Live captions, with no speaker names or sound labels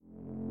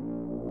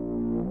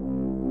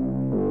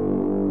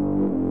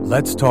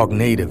Let's Talk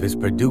Native is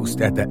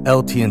produced at the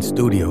LTN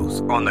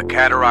Studios on the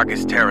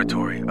Cattaraugus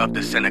territory of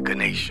the Seneca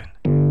Nation.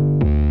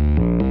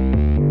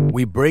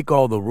 We break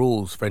all the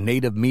rules for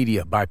Native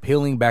media by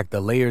peeling back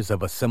the layers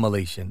of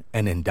assimilation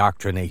and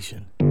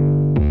indoctrination.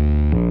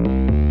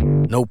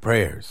 No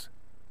prayers,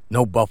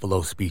 no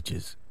buffalo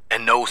speeches,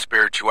 and no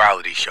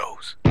spirituality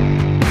shows.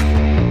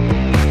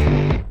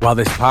 While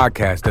this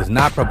podcast does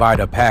not provide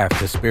a path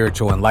to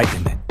spiritual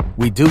enlightenment,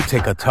 we do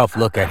take a tough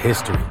look at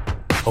history,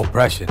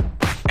 oppression,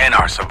 and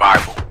our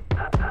survival.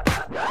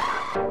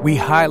 We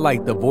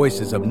highlight the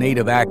voices of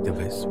Native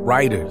activists,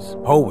 writers,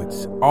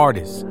 poets,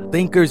 artists,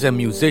 thinkers, and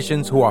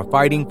musicians who are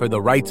fighting for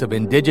the rights of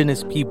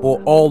indigenous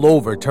people all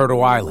over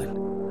Turtle Island.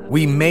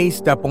 We may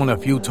step on a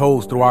few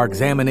toes through our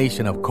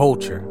examination of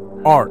culture,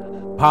 art,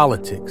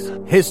 politics,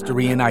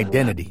 history, and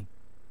identity.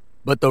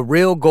 But the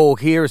real goal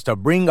here is to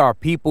bring our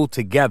people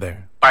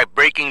together by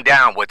breaking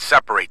down what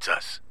separates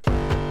us.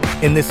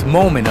 In this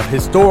moment of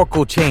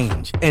historical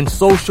change and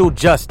social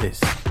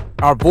justice,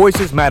 our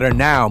voices matter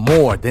now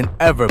more than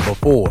ever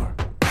before.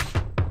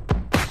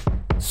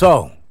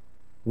 So,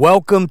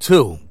 welcome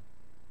to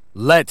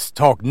Let's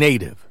Talk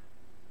Native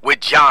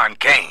with John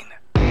Kane.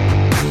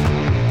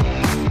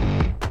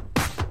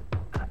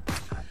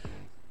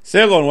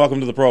 Say hello and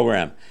welcome to the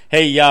program.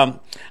 Hey,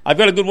 I've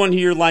got a good one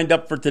here lined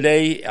up for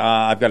today.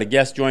 I've got a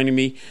guest joining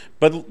me.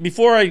 But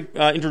before I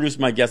introduce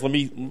my guest, let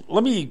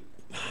me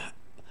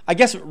I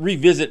guess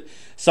revisit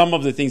some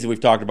of the things that we've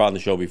talked about in the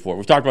show before.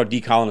 We've talked about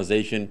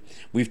decolonization.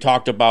 We've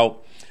talked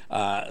about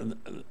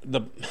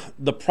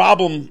the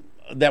problem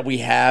that we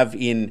have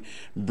in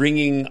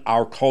bringing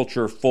our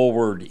culture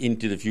forward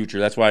into the future.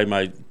 That's why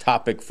my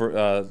topic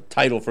for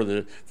title for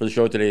the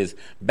show today is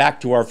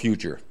Back to Our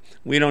Future.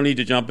 We don't need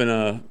to jump in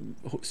a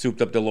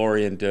souped-up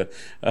DeLorean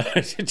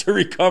to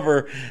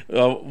recover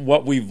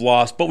what we've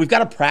lost, but we've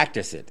got to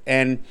practice it.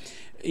 And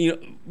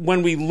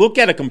when we look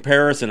at a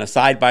comparison, a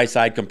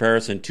side-by-side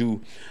comparison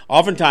to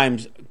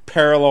oftentimes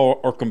parallel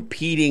or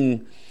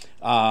competing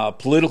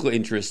political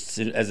interests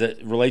as it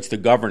relates to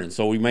governance.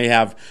 So we may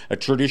have a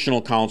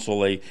traditional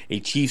council, a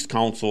chief's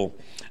council,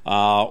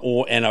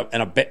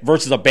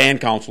 versus a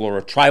band council or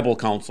a tribal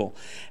council.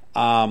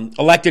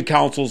 Elected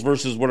councils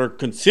versus what are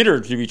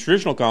considered to be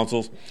traditional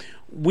councils.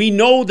 We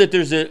know that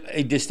there's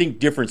a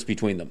distinct difference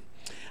between them.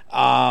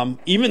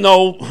 Even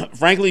though,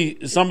 frankly,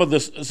 some of the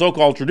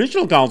so-called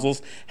traditional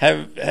councils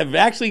have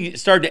actually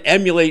started to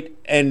emulate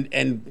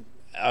and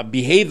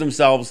behave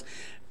themselves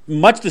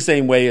much the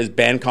same way as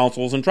band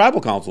councils and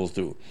tribal councils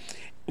do,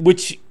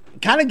 which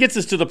kind of gets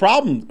us to the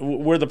problem,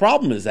 where the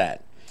problem is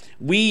at.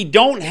 We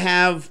don't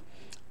have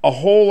a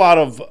whole lot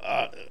of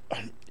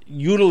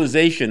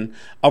utilization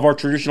of our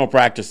traditional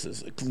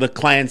practices, the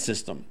clan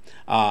system,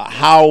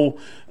 how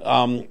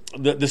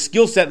the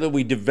skill set that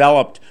we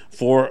developed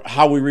for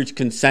how we reach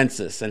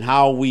consensus and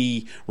how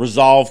we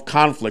resolve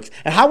conflicts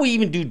and how we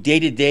even do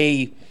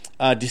day-to-day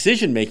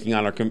decision making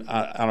on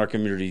our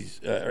communities,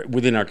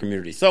 within our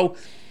communities. So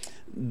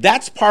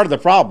that's part of the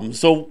problem.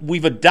 So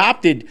we've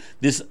adopted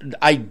this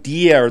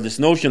idea or this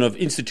notion of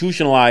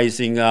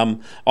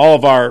institutionalizing all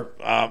of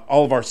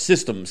our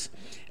systems.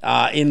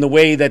 In the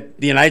way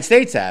that the United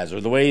States has, or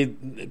the way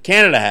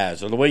Canada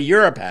has, or the way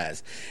Europe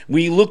has.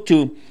 We look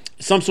to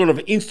some sort of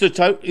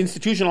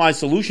institutionalized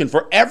solution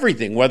for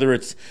everything, whether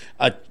it's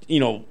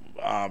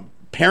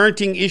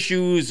parenting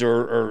issues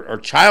or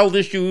child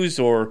issues,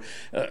 or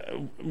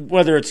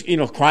whether it's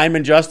crime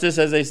and justice,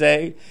 as they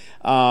say,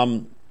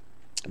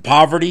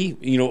 poverty,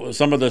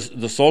 some of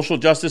the social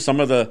justice,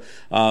 some of the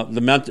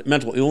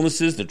mental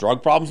illnesses, the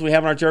drug problems we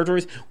have in our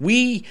territories.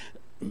 We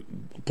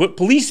put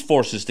police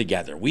forces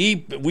together. We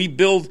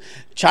build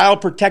child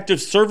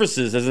protective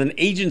services as an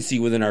agency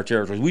within our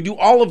territories. We do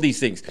all of these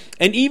things.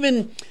 And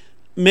even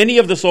many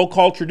of the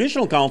so-called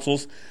traditional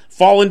councils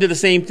fall into the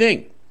same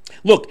thing.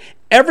 Look,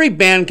 every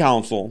band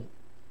council,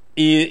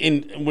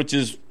 which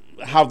is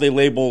how they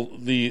label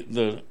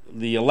the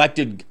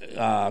elected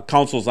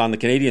councils on the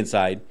Canadian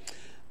side,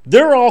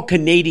 they're all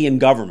Canadian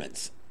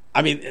governments.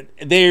 I mean,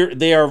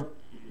 they are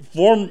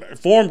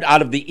formed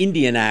out of the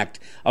Indian Act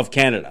of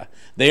Canada.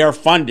 They are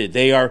funded.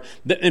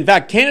 In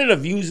fact, Canada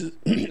views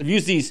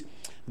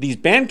these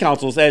band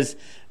councils as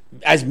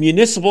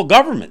municipal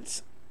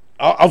governments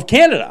of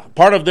Canada,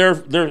 part of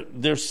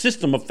their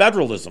system of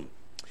federalism.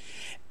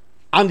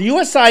 On the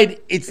U.S. side,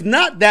 it's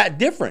not that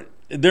different.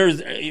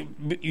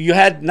 You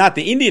had not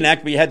the Indian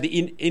Act, but you had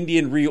the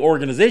Indian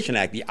Reorganization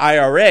Act, the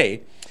IRA,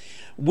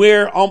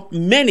 where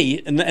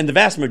many and the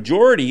vast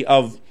majority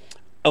of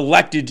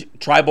elected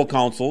tribal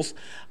councils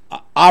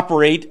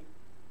operate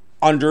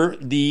under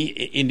the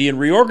Indian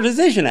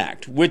Reorganization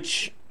Act,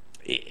 which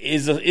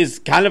is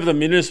kind of the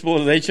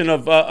municipalization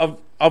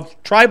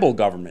of tribal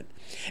government.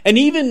 And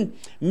even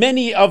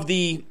many of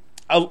the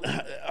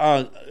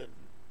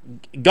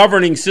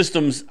governing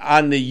systems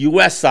on the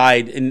U.S.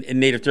 side in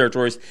Native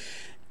territories,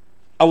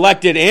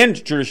 elected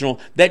and traditional,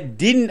 that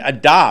didn't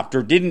adopt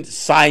or didn't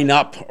sign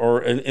up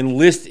or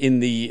enlist in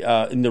the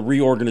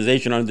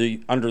reorganization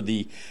under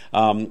the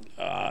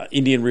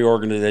Indian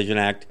Reorganization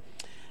Act,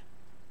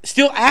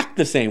 still act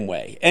the same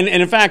way. And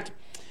in fact,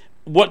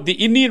 what the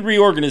Indian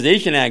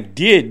Reorganization Act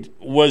did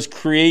was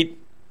create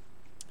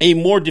a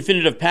more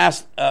definitive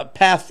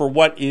path for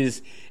what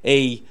is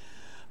a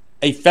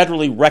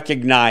federally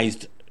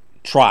recognized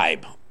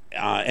tribe.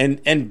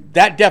 And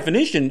that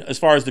definition, as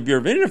far as the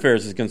Bureau of Indian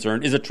Affairs is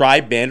concerned, is a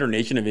tribe, band, or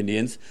nation of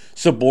Indians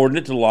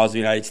subordinate to the laws of the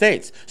United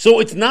States. So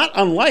it's not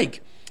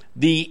unlike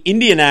the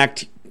Indian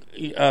Act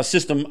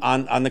system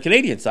on the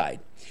Canadian side.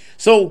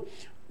 So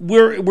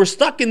we're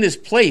stuck in this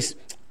place.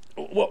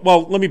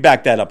 Well, let me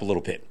back that up a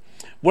little bit.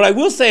 What I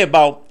will say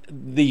about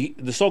the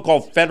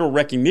so-called federal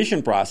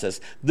recognition process,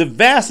 the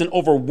vast and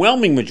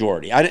overwhelming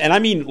majority, and I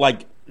mean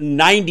like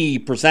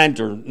 90%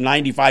 or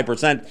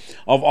 95%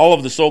 of all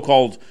of the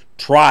so-called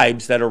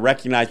tribes that are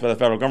recognized by the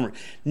federal government,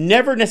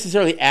 never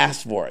necessarily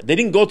asked for it. They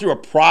didn't go through a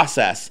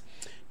process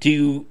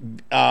to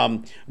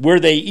where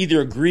they either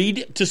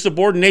agreed to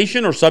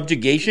subordination or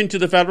subjugation to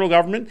the federal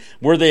government,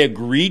 where they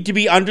agreed to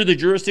be under the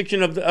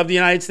jurisdiction of the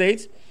United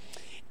States.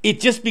 It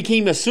just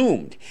became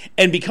assumed.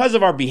 And because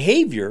of our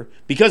behavior,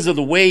 because of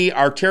the way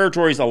our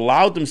territories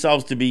allowed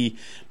themselves to be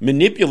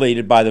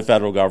manipulated by the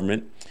federal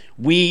government,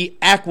 we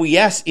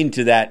acquiesce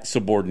into that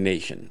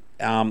subordination.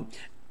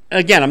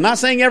 Again, I'm not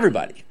saying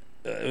everybody.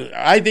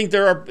 I think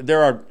there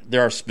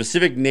are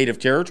specific native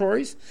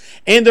territories,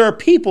 and there are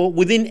people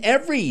within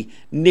every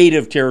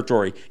native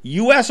territory,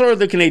 U.S. or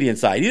the Canadian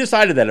side, either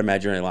side of that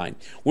imaginary line,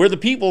 where the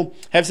people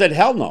have said,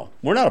 hell no,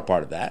 we're not a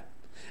part of that.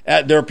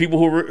 There are people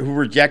who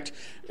reject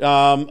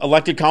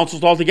elected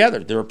councils altogether.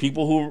 There are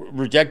people who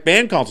reject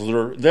band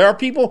councils. There are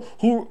people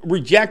who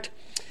reject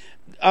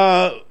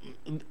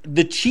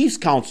the chiefs'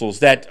 councils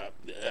that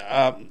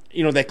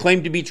that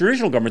claim to be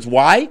traditional governments.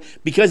 Why?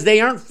 Because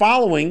they aren't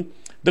following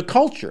the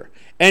culture.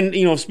 And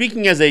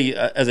speaking as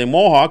a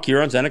Mohawk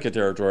here on Seneca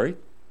territory,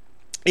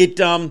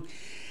 there's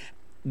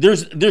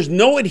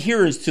no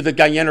adherence to the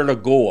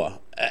Gayenaragoa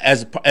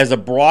as a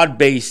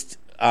broad-based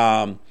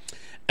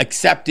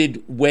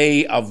accepted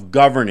way of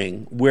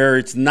governing, where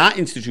it's not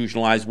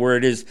institutionalized, where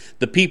it is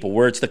the people,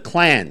 where it's the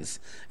clans.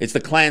 It's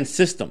the clan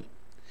system.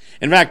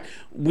 In fact,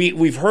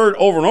 we've heard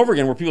over and over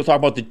again where people talk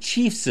about the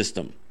chief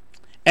system.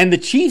 And the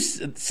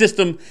chief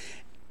system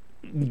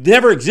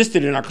never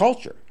existed in our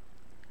culture.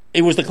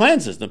 It was the clan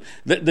system.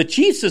 The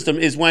chief system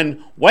is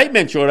when white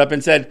men showed up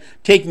and said,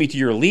 take me to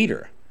your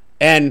leader.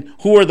 And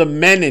who are the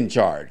men in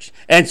charge?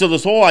 And so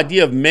this whole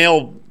idea of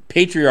male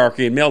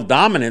patriarchy and male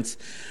dominance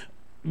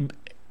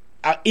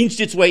inched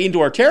its way into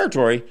our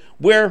territory,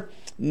 where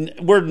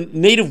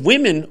Native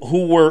women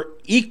who were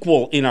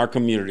equal in our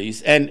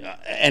communities and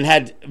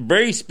had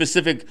very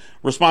specific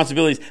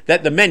responsibilities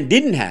that the men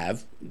didn't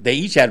have. They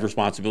each had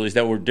responsibilities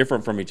that were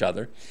different from each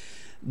other.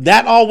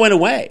 That all went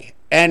away.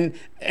 And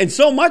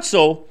so much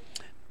so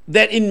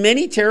that in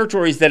many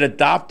territories that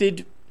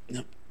adopted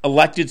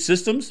elected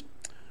systems,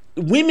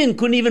 women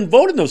couldn't even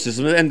vote in those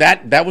systems. And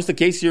that was the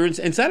case here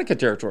in Seneca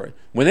territory.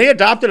 When they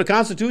adopted a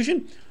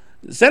constitution,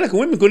 Seneca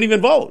women couldn't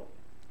even vote.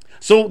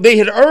 So they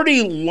had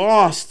already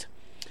lost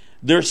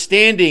their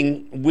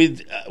standing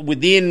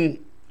within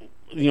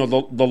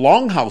the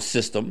longhouse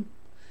system,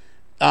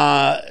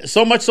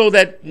 so much so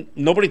that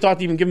nobody thought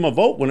to even give them a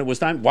vote when it was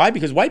time. Why?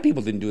 Because white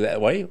people didn't do that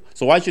way.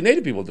 So why should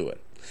Native people do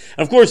it?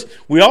 And of course,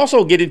 we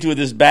also get into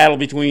this battle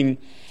between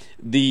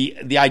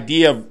the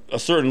idea of a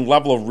certain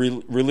level of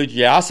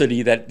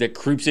religiosity that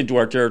creeps into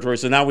our territory.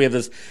 So now we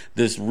have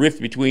this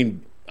rift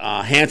between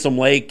Handsome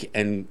Lake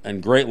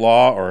and Great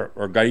Law,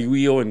 or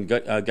Gayuyo and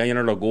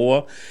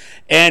Gayenaragoa,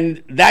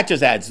 and that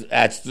just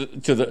adds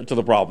to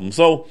the problem.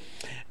 So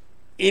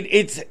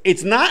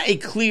it's not a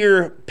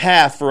clear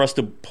path for us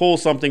to pull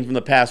something from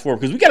the past forward,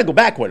 because we got to go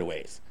back quite a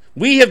ways.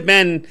 We have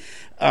been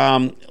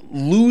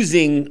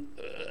losing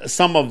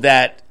some of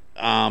that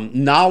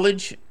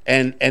knowledge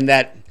and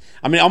that,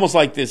 I mean, almost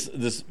like this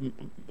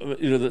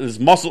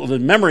muscle, the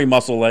memory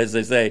muscle, as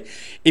they say.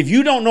 If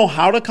you don't know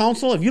how to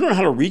counsel, if you don't know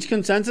how to reach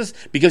consensus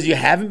because you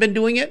haven't been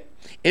doing it,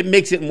 it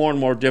makes it more and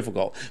more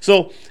difficult.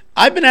 So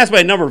I've been asked by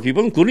a number of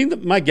people,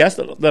 including my guest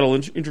that I'll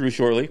introduce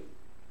shortly,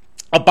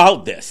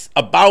 about this,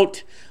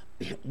 about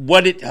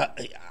how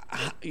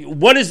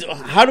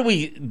do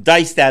we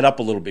dice that up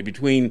a little bit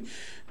between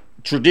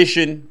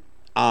tradition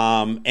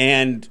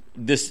and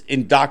this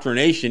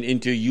indoctrination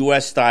into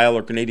U.S. style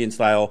or Canadian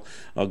style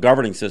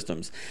governing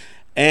systems.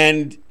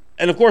 And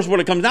of course, what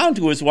it comes down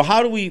to is, well,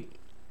 how do we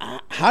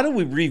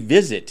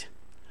revisit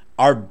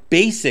our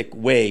basic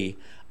way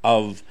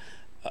of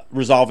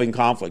resolving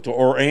conflict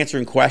or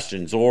answering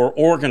questions or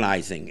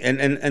organizing?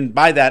 And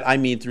by that I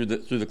mean through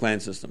the clan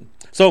system.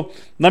 So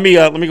let me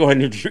go ahead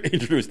and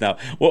introduce now.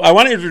 Well, I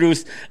want to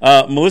introduce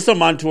Melissa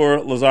Montour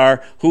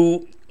Lazar,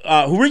 who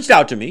reached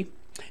out to me.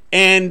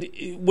 And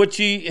what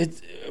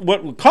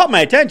caught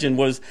my attention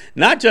was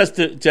not just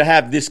to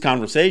have this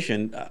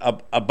conversation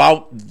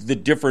about the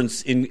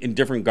difference in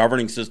different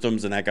governing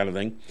systems and that kind of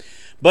thing,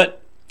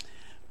 but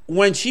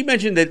when she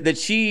mentioned that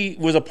she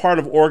was a part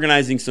of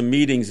organizing some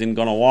meetings in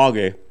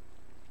Kahnawake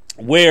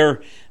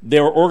where they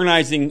were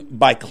organizing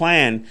by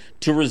clan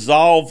to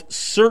resolve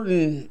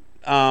certain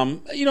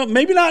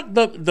maybe not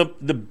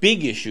the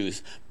big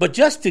issues, but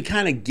just to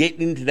kind of get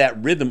into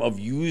that rhythm of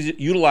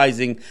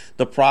utilizing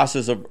the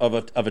process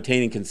of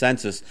attaining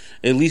consensus,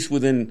 at least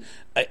within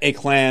a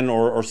clan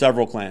or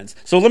several clans.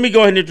 So let me go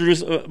ahead and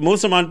introduce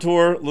Melissa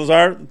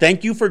Montour-Lazar.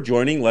 Thank you for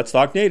joining Let's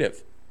Talk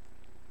Native.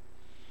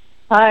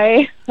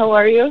 Hi, how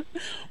are you?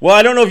 Well,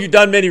 I don't know if you've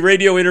done many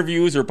radio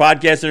interviews or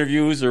podcast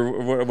interviews or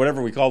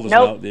whatever we call this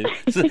now.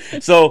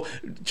 So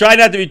try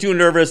not to be too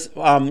nervous.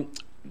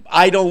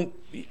 I don't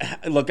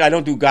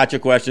do gotcha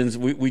questions.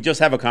 We just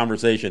have a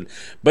conversation.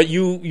 But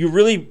you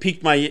really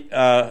piqued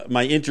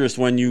my interest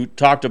when you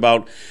talked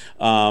about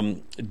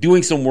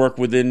doing some work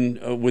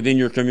within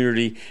your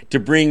community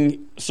to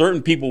bring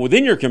certain people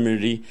within your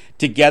community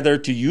together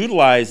to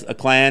utilize a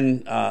clan,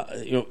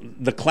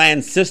 the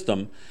clan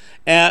system.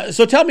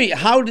 So tell me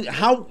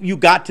how you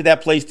got to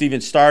that place to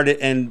even start it,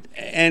 and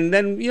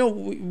then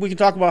we can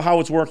talk about how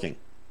it's working.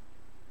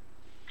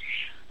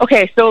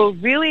 Okay, so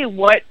really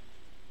what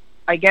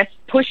I guess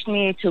pushed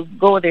me to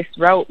go this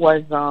route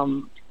was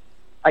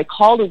I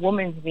called a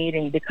women's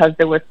meeting because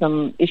there were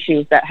some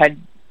issues that had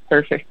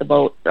surfaced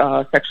about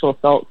sexual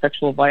assault,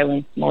 sexual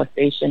violence,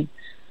 molestation.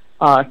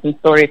 Some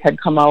stories had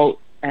come out,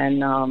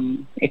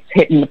 and it's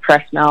hitting the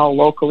press now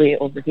locally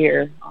over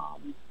here.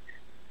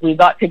 We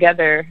got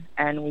together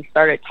and we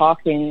started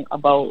talking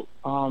about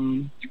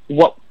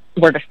what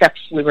were the steps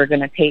we were going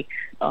to take,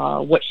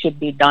 what should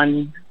be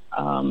done.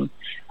 And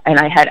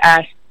I had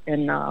asked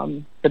in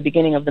the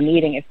beginning of the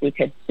meeting if we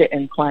could sit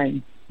in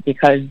clans,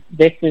 because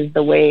this is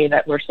the way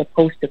that we're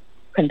supposed to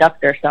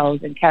conduct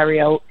ourselves and carry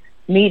out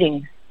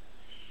meetings.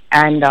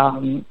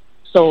 And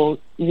so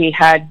we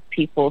had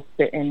people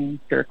sit in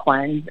their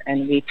clans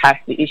and we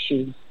passed the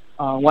issues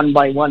one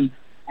by one.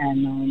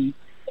 And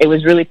it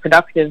was really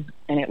productive,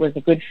 and it was a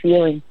good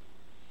feeling.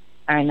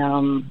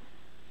 And,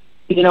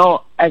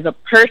 as a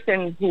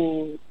person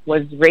who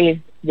was raised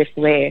this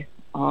way,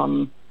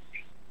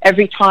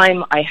 every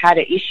time I had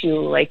an issue,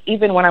 like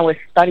even when I was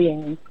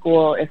studying in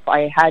school, if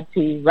I had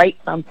to write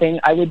something,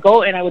 I would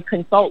go and I would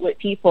consult with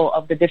people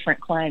of the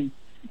different clans,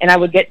 and I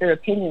would get their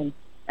opinions,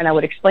 and I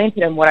would explain to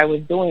them what I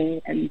was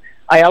doing. And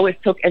I always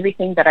took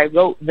everything that I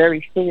wrote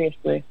very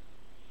seriously.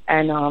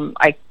 And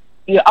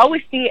you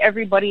always see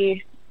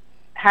everybody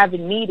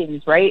having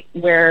meetings, right,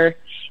 where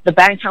the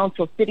band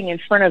council's sitting in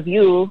front of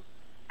you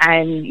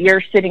and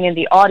you're sitting in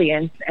the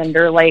audience, and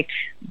they're like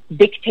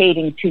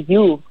dictating to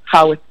you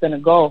how it's going to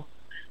go.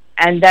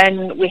 And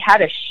then we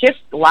had a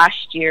shift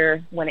last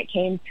year when it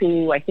came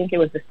to, I think it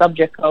was the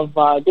subject of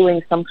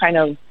doing some kind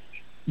of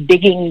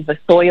digging the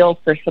soil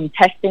for some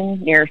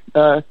testing near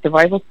the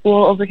survival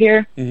school over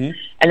here. Mm-hmm.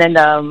 And then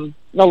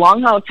the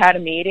Longhouse had a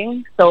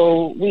meeting,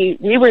 so we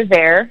were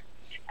there.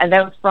 And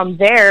then from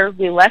there,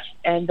 we left,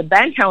 and the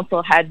band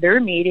council had their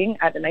meeting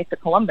at the Knights of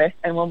Columbus.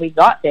 And when we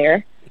got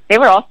there, they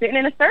were all sitting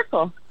in a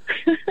circle.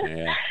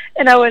 Yeah.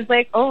 And I was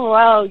like, oh,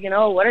 wow,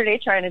 what are they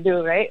trying to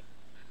do, right?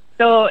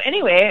 So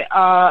anyway,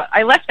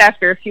 I left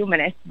after a few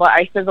minutes, but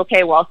I said,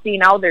 okay, well, see,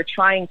 now they're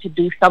trying to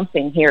do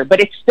something here, but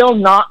it's still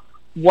not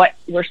what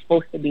we're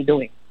supposed to be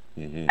doing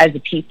as a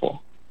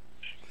people.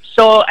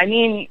 So, I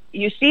mean,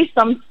 you see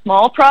some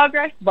small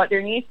progress, but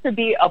there needs to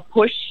be a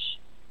push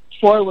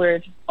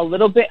forward a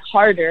little bit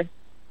harder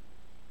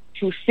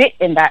to fit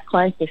in that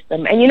clan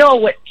system. And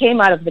what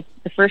came out of the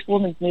first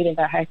women's meeting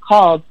that I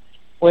called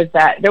was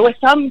that there was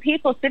some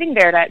people sitting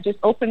there that just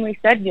openly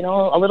said,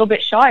 a little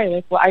bit shy,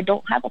 like, well, I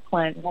don't have a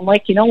clan. And I'm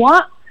like, you know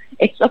what?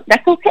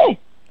 That's okay.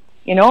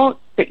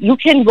 You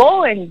can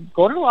go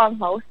to the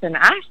Longhouse and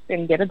ask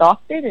and get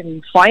adopted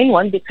and find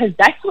one, because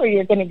that's where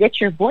you're going to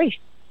get your voice.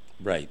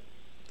 Right.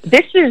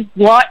 This is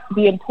what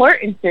the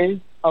importance is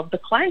of the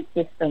clan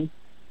system.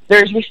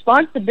 There's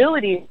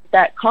responsibilities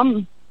that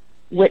come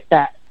with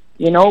that.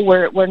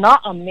 We're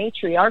not a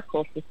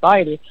matriarchal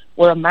society.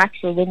 We're a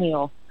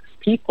matrilineal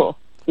people.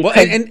 Well,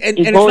 and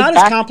it's not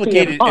as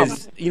complicated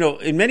as,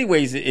 in many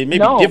ways it may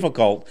be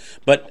difficult,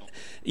 but,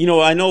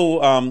 I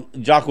know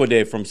Jacques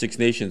Audet from Six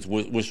Nations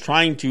was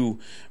trying to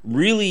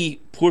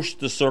really push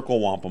the Circle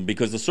Wampum,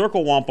 because the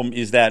Circle Wampum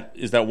is that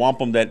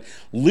wampum that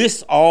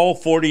lists all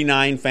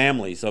 49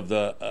 families of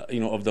the,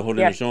 of the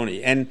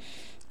Haudenosaunee.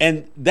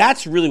 And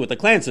that's really what the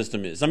clan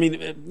system is. I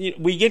mean,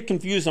 we get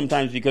confused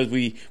sometimes because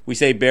we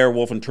say bear,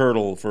 wolf, and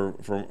turtle for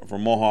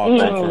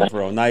Mohawks and for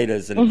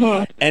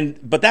Oneidas,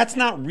 but that's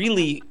not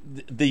really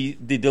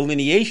the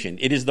delineation.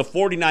 It is the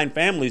 49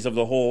 families of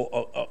the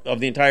whole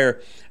of the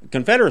entire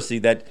Confederacy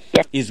that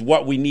is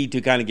what we need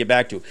to kind of get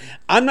back to.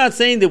 I'm not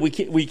saying that we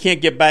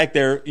can't get back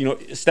there,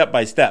 step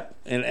by step.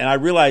 And I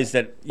realize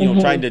that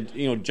trying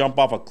to jump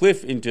off a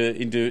cliff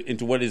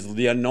into what is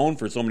the unknown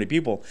for so many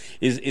people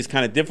is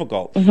kind of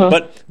difficult.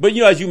 But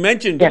as you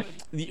mentioned,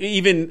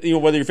 even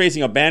whether you're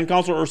facing a band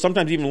council or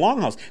sometimes even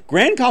Longhouse,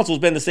 Grand Council has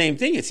been the same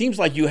thing. It seems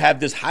like you have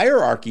this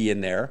hierarchy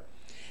in there,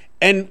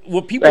 and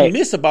what people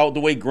miss about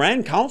the way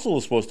Grand Council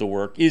is supposed to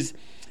work is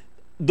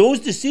those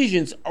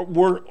decisions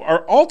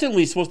are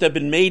ultimately supposed to have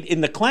been made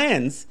in the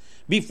clans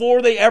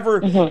before they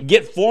ever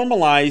get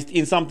formalized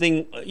in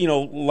something,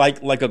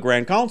 like a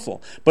Grand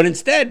Council. But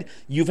instead,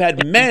 you've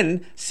had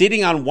men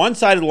sitting on one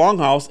side of the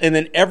longhouse, and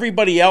then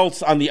everybody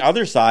else on the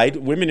other side,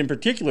 women in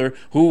particular,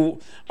 who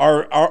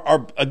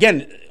are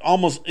again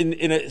almost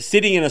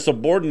sitting in a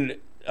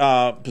subordinate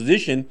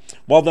position,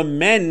 while the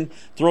men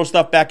throw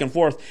stuff back and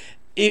forth.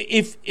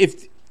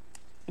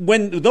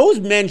 When those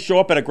men show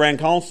up at a Grand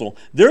Council,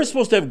 they're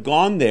supposed to have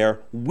gone there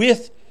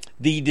with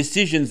the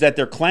decisions that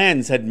their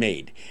clans had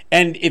made.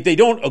 And if they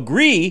don't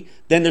agree,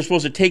 then they're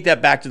supposed to take that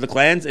back to the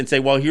clans and say,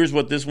 well, here's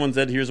what this one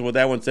said, here's what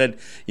that one said,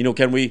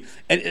 can we...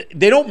 And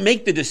they don't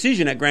make the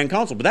decision at Grand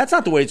Council, but that's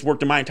not the way it's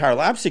worked in my entire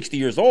life. I'm 60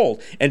 years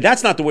old, and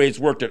that's not the way it's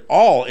worked at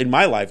all in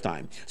my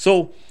lifetime.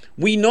 So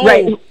we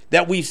know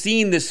that we've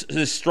seen this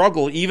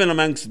struggle even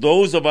amongst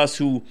those of us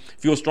who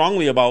feel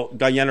strongly about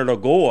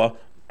Kayinen'kehá:ka,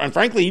 and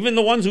frankly, even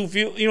the ones who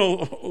feel,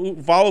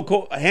 who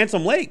follow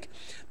Handsome Lake.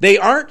 They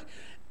aren't...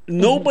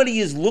 Nobody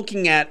is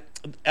looking at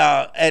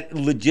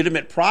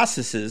legitimate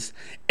processes,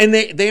 and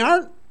they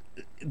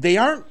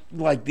aren't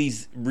like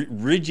these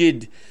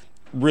rigid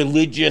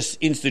religious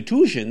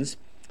institutions.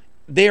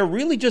 They are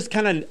really just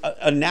kind of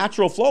a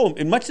natural flow,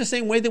 in much the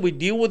same way that we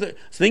deal with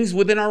things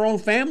within our own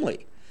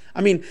family.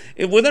 I mean,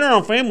 within our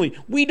own family,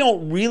 we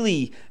don't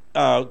really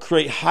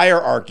create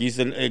hierarchies,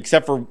 and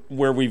except for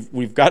where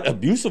we've got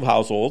abusive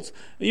households.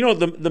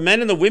 The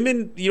men and the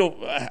women,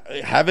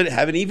 have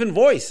an even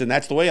voice, and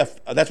that's the way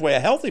a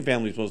healthy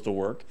family is supposed to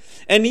work.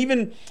 And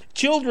even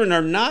children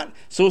are not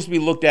supposed to be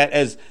looked at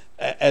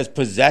as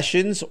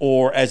possessions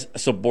or as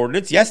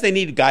subordinates. Yes, they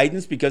need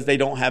guidance because they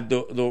don't have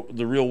the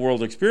real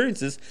world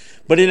experiences.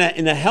 But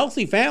in a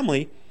healthy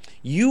family,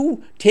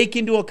 you take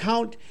into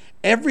account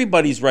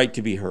everybody's right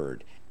to be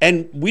heard.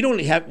 And we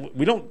have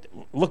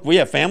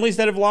families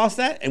that have lost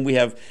that, and we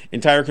have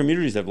entire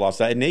communities that have lost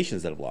that, and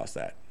nations that have lost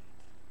that.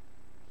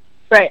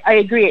 Right, I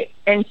agree.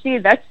 And see,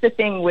 that's the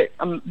thing with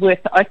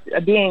us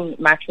being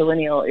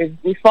matrilineal, is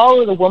we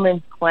follow the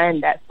woman's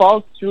clan that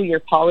falls through your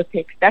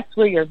politics. That's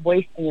where your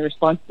voice and your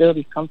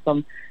responsibilities come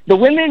from. The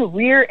women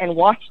rear and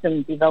watch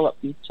them develop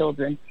these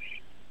children.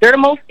 They're the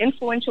most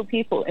influential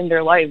people in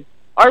their lives,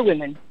 are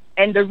women.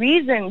 And the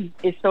reason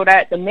is so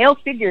that the male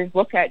figures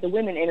look at the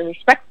women in a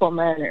respectful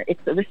manner. It's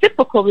a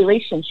reciprocal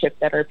relationship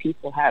that our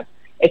people have.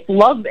 It's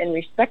love and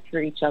respect for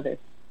each other.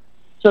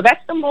 So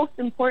that's the most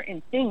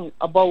important thing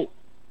about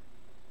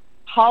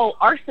how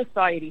our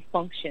society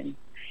functions.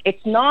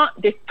 It's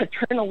not this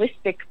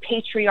paternalistic,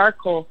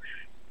 patriarchal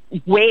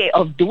way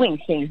of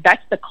doing things.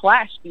 That's the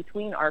clash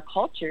between our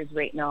cultures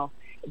right now.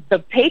 The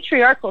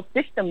patriarchal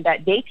system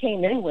that they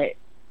came in with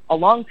a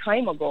long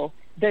time ago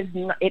does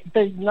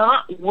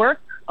not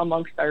work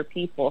amongst our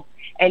people,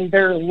 and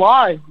their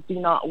laws do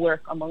not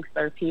work amongst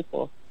our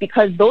people,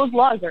 because those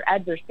laws are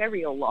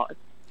adversarial laws.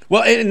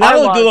 Well, and not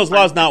only do those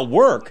laws not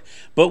work,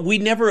 but we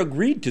never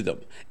agreed to them.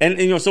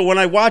 And so when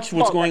I watch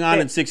what's going on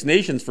in Six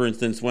Nations, for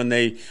instance, when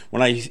I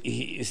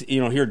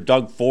hear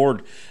Doug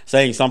Ford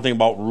saying something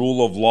about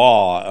rule of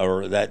law,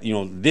 or that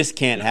this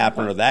can't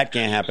happen or that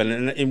can't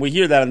happen, and we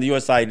hear that on the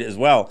U.S. side as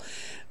well.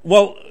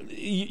 Well,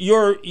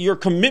 your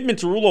commitment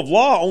to rule of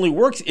law only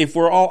works if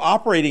we're all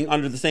operating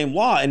under the same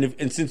law.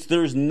 And since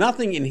there's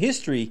nothing in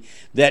history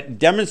that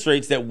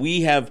demonstrates that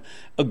we have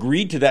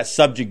agreed to that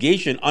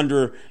subjugation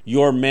under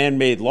your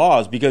man-made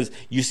laws, because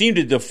you seem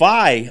to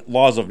defy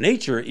laws of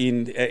nature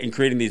in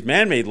creating these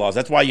man-made laws.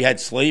 That's why you had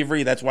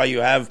slavery. That's why you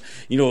have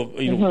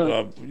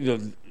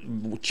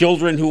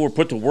children who were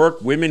put to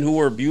work, women who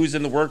were abused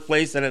in the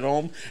workplace and at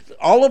home.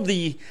 All of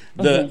the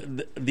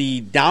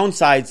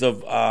downsides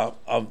of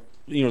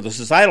the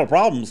societal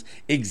problems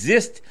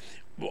exist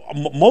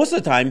most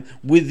of the time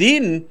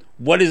within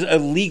what is a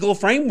legal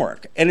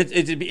framework, and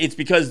it's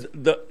because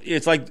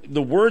it's like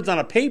the words on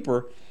a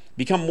paper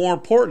become more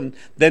important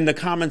than the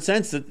common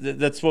sense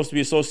that's supposed to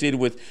be associated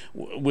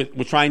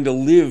with trying to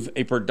live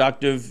a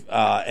productive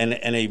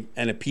and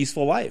a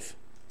peaceful life.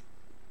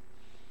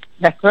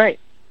 That's right.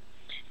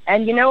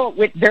 And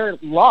with their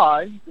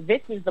laws,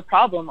 this is the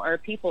problem our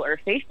people are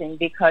facing,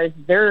 because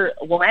their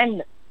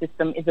land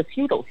system is a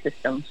feudal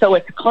system, so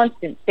it's a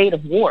constant state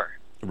of war.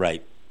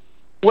 Right.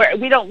 Where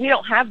we don't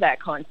have that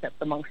concept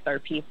amongst our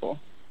people.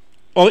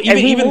 Well,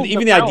 even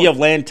the idea of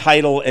land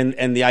title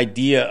and the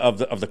idea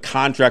of the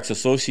contracts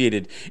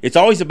associated, it's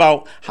always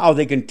about how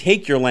they can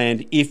take your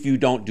land if you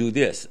don't do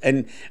this,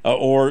 and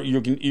or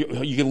you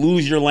can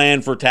lose your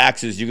land for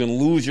taxes. You can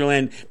lose your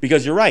land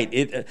because you're right.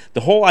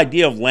 The whole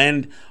idea of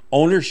land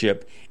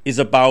ownership is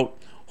about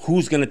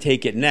who's going to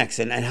take it next,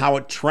 and how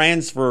it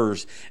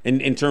transfers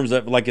in terms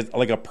of like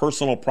a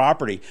personal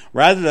property,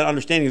 rather than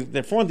understanding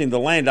that, for one thing, the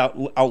land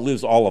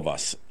outlives all of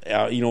us.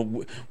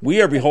 We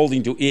are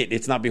beholden to it;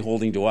 it's not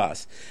beholden to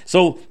us.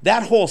 So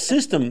that whole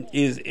system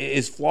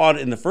is flawed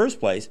in the first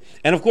place.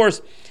 And of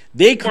course,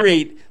 they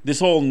create this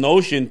whole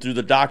notion through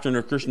the doctrine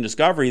of Christian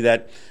discovery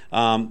that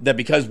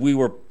because we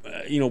were,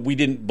 we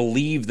didn't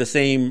believe the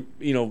same,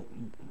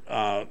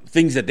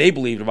 things that they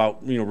believed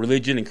about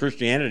religion and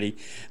Christianity,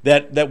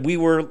 that we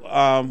were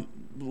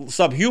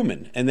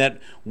subhuman, and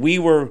that we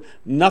were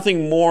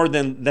nothing more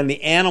than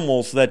the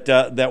animals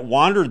that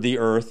wandered the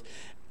earth.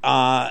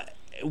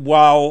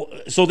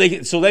 So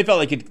they felt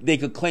like they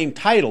could claim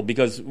title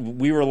because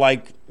we were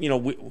like,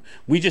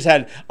 we just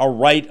had a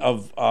right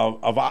of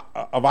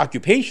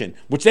occupation,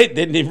 which they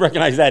didn't even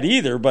recognize that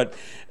either. But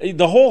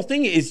the whole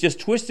thing is just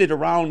twisted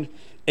around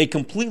a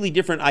completely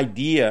different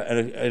idea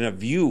and a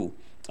view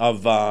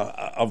of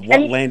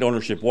what land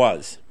ownership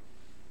was.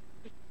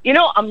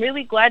 I'm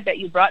really glad that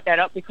you brought that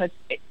up because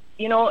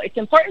it's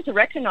important to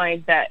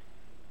recognize that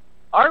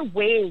our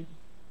ways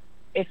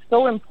is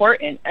so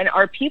important, and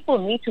our people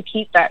need to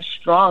keep that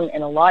strong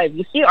and alive.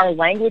 You see, our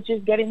language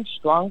is getting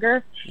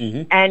stronger,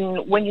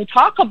 and when you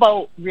talk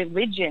about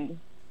religion,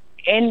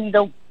 in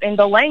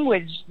the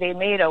language they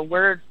made a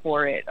word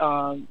for it,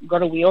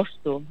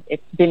 Gorowiyostu.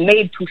 It's been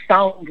made to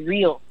sound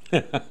real,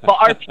 but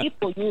our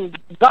people use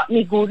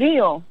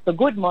Gatmigurio, the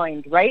good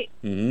mind, right?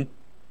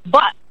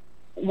 But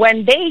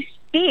when they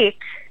speak,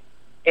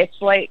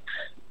 it's like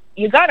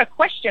you got to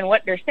question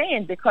what they're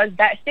saying because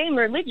that same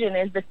religion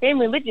is the same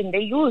religion they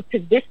use to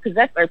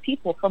dispossess our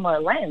people from our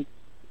land.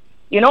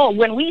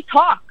 When we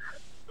talk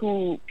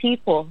to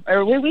people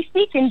or when we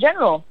speak in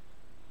general,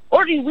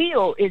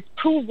 Oriweo is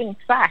proven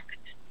fact.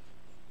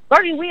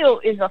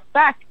 Oriweo is a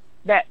fact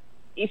that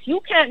if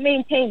you can't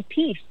maintain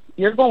peace,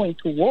 you're going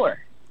to war.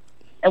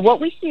 And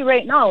what we see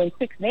right now in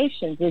Six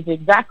Nations is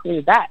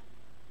exactly that.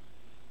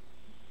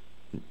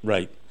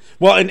 Right.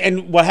 Well,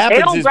 and what happens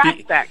they don't is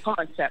grasp that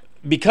concept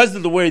because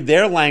of the way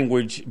their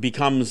language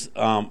becomes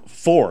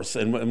force,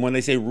 and when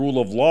they say rule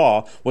of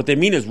law, what they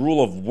mean is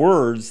rule of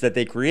words that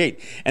they create.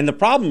 And the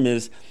problem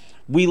is,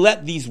 we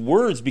let these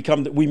words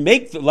become. We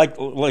make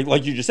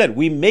like you just said.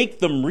 We make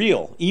them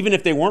real, even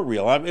if they weren't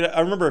real. I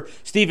remember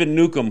Stephen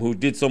Newcomb, who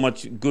did so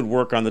much good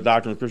work on the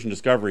doctrine of Christian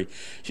discovery.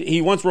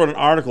 He once wrote an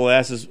article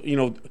that asks,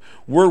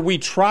 were we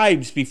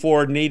tribes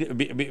before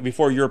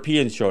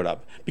Europeans showed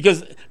up?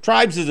 Because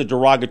tribes is a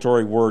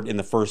derogatory word in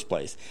the first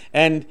place,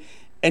 and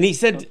he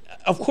said,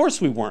 of course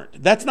we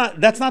weren't. That's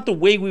not the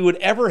way we would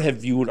ever have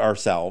viewed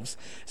ourselves.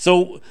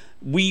 So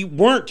we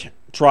weren't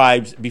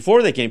tribes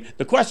before they came.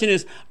 The question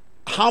is,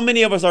 how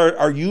many of us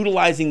are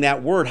utilizing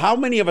that word? How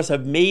many of us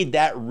have made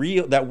that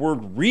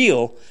word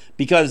real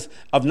because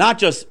of not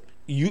just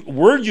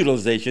word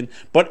utilization,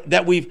 but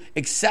that we've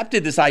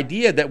accepted this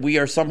idea that we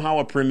are somehow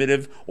a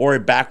primitive or a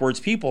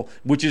backwards people,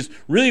 which is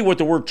really what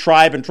the word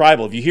tribe and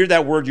tribal. If you hear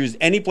that word used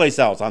any place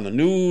else, on the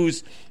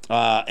news,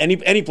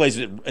 any place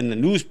in the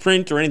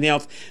newsprint or anything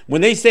else,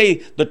 when they say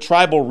the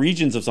tribal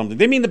regions of something,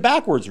 they mean the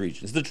backwards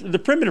regions, the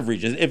primitive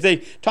regions. If they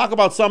talk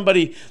about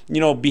somebody,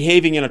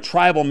 behaving in a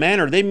tribal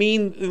manner, they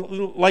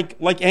mean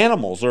like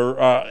animals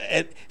or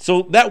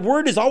so that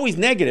word is always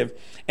negative.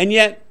 And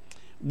yet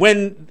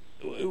when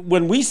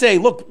we say,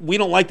 look, we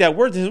don't like that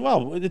word, they say,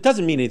 well, it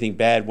doesn't mean anything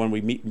bad when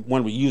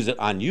we use it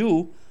on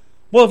you.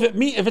 Well,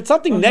 if it's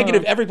something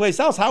negative every place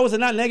else, how is it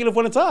not negative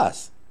when it's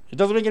us? It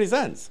doesn't make any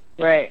sense.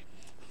 Right.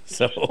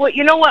 So, well,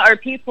 you know what? Our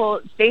people,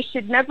 they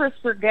should never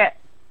forget.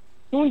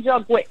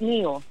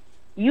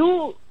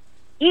 You,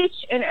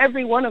 each and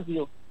every one of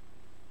you,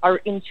 are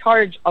in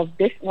charge of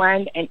this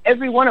land, and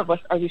every one of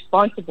us are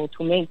responsible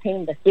to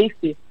maintain the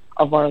safety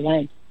of our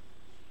land.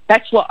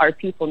 That's what our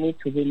people need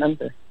to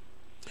remember.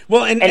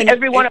 Well, and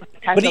every one of us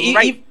has a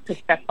right to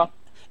step up.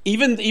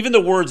 Even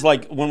the words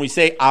like when we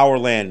say our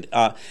land,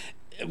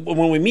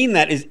 when we mean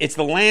that, it's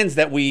the lands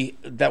that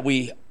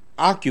we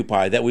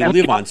occupy, that we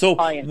live on. So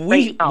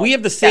we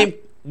have the same.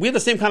 We have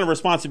the same kind of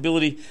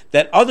responsibility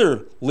that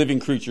other living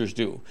creatures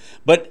do.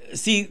 But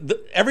see,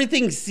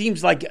 everything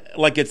seems like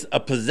it's a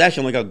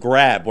possession, like a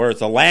grab, where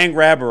it's a land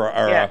grab or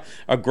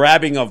a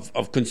grabbing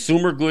of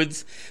consumer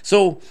goods.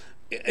 So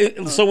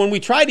when we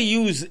try to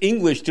use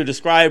English to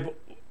describe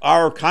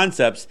our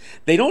concepts,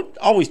 they don't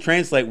always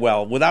translate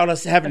well without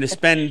us having to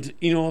spend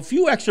a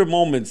few extra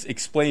moments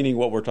explaining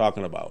what we're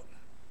talking about.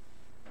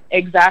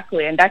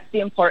 Exactly, and that's the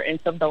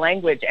importance of the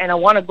language. And I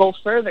want to go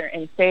further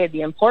and say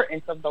the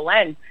importance of the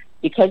land,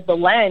 because the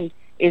land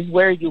is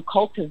where you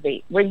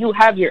cultivate, where you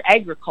have your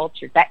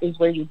agriculture. That is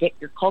where you get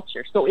your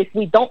culture. So if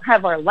we don't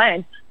have our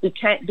land, we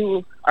can't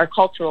do our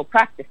cultural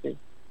practices.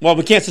 Well,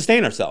 we can't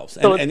sustain ourselves,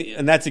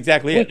 and that's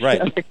exactly it,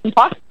 right? It's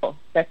impossible.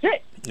 That's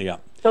it. Yeah.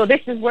 So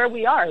this is where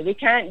we are. We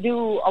can't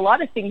do a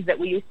lot of things that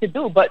we used to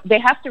do, but they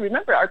have to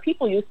remember our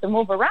people used to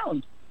move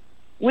around.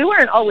 We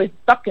weren't always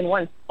stuck in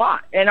one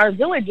spot. And our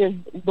villages,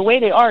 the way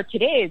they are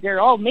today,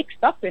 they're all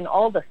mixed up in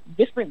all the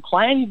different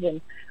clans,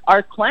 and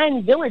our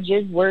clan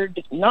villages were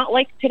not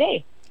like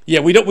today.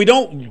 Yeah, we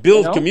don't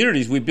build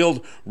communities. We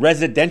build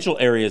residential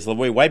areas the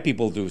way white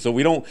people do. So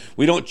we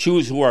don't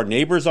choose who our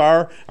neighbors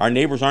are. Our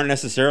neighbors aren't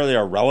necessarily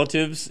our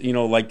relatives,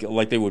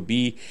 like they would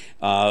be,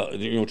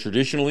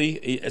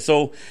 traditionally.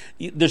 So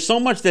there's so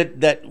much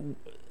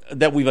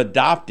that we've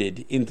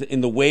adopted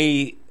in the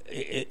way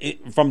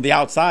from the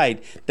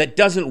outside that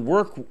doesn't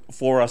work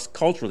for us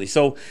culturally.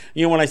 So,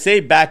 when I say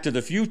back to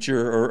the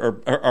future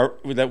or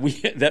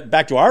that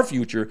back to our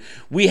future,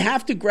 we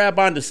have to grab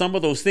onto some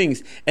of those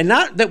things, and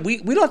not that we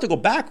don't have to go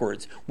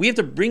backwards. We have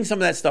to bring some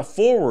of that stuff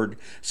forward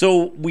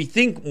so we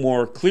think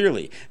more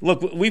clearly.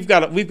 Look, we've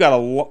got a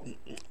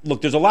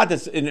look. There's a lot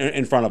that's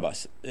in front of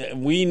us.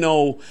 We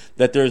know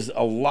that there's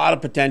a lot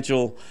of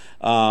potential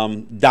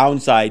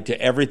downside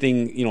to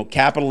everything,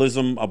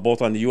 capitalism,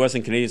 both on the U.S.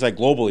 and Canadian side,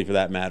 globally for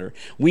that matter.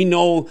 We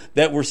know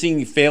that we're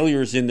seeing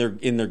failures in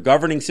their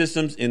governing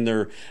systems, in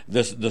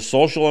the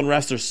social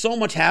unrest. There's so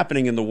much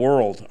happening in the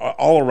world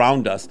all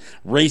around us.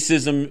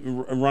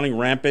 Racism running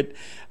rampant,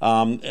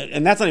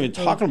 and that's not even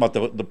talking about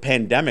the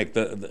pandemic,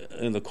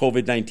 the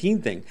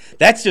COVID-19 thing.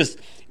 That's just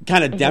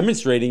kind of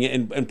demonstrating it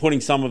and putting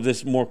some of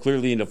this more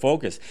clearly into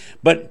focus.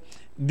 But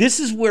this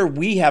is where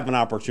we have an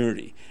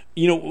opportunity.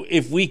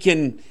 If we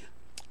can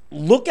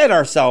look at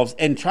ourselves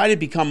and try to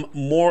become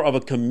more of a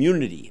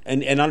community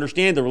and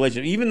understand the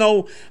relationship. Even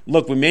though,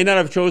 look, we may not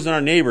have chosen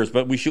our neighbors,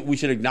 but we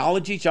should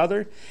acknowledge each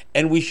other,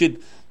 and we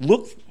should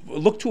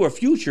look to a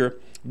future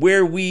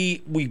where we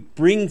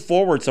bring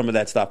forward some of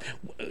that stuff.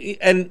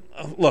 And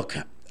look,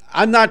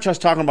 I'm not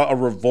just talking about a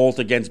revolt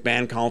against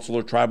band council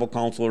or tribal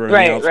council or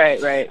anything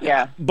else. Right,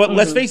 yeah. But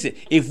let's face it,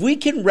 if we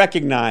can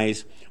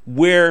recognize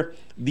where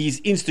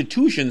these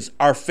institutions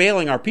are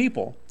failing our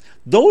people,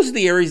 those are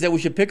the areas that we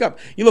should pick up.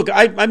 Look,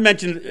 I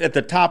mentioned at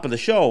the top of the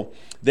show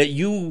that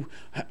you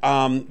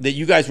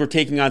guys were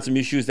taking on some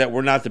issues that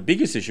were not the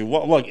biggest issue.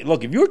 Well,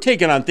 look, if you're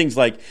taking on things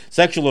like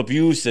sexual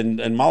abuse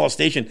and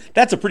molestation,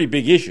 that's a pretty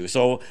big issue.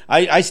 So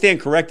I stand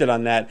corrected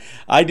on that.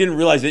 I didn't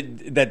realize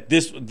that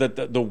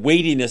the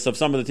weightiness of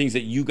some of the things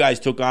that you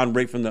guys took on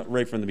right from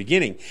the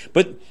beginning.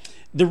 But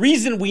the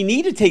reason we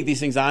need to take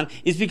these things on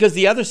is because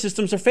the other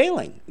systems are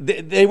failing.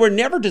 They were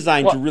never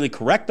designed to really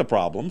correct the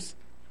problems.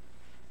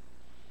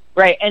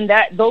 Right, and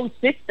those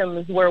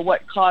systems were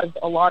what caused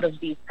a lot of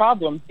these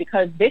problems,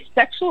 because this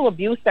sexual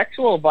abuse,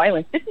 sexual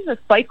violence, this is a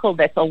cycle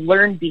that's a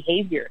learned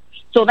behavior.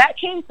 So that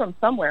came from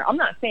somewhere. I'm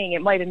not saying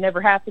it might have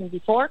never happened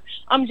before.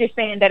 I'm just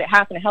saying that it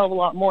happened a hell of a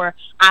lot more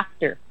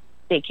after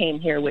they came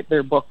here with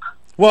their book.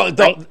 Well,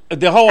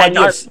 the whole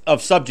idea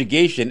of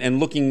subjugation and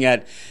looking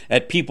at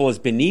people as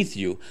beneath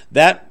you,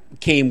 that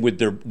came with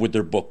their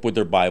book, with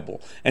their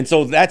Bible. And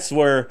so that's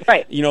where,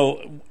 right.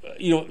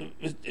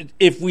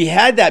 If we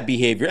had that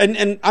behavior,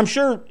 and I'm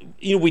sure,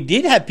 we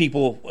did have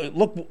people,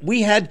 look,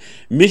 we had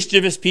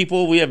mischievous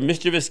people, we have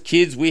mischievous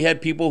kids, we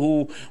had people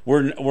who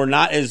were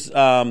not as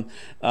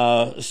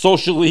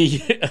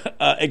socially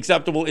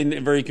acceptable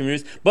in various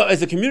communities, but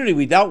as a community,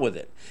 we dealt with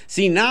it.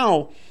 See,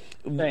 now,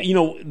 right.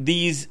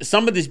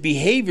 Some of these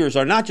behaviors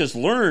are not just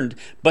learned,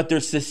 but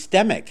they're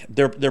systemic.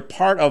 They're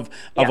part of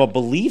a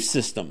belief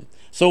system.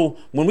 So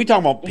when we talk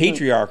about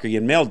patriarchy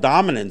and male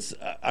dominance,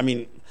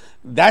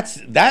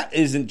 that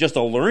isn't just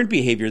a learned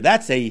behavior.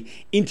 That's a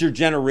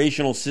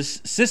intergenerational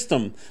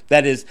system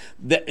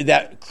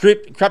that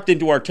crept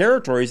into our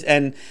territories,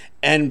 and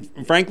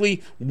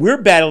frankly,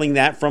 we're battling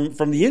that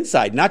from the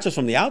inside, not just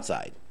from the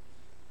outside.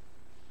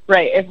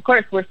 Right. Of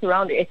course, we're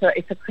surrounded.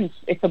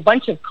 It's a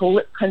bunch of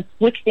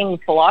conflicting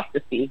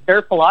philosophies.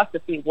 Their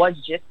philosophy was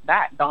just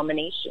that,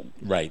 domination.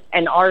 Right.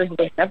 And ours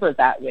was never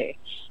that way.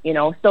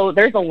 So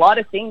there's a lot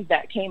of things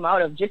that came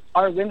out of just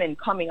our women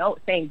coming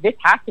out saying, this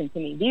happened to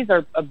me. These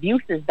are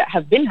abuses that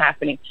have been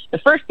happening. The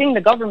first thing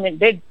the government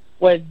did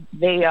was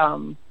they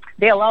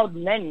allowed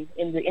men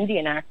in the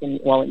Indian Act, in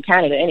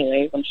Canada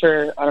anyways, I'm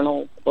sure, I don't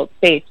know about the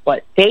States,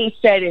 but they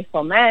said if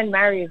a man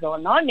marries a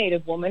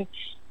non-Native woman,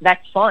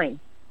 that's fine.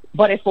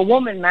 But if a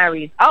woman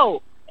marries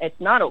out, it's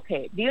not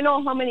okay. Do you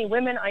know how many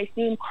women I've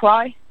seen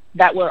cry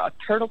that were a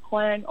Turtle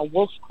Clan, a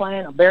Wolf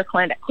Clan, a Bear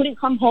Clan, that couldn't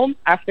come home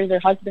after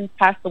their husbands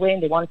passed away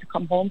and they wanted to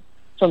come home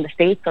from the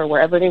States or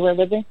wherever they were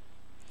living?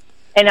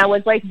 And I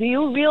was like, do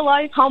you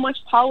realize how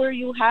much power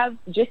you have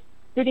just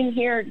sitting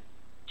here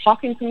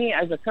talking to me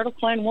as a Turtle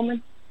Clan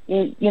woman?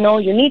 You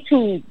need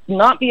to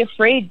not be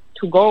afraid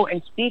to go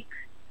and speak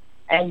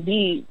and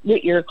be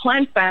with your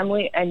clan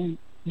family and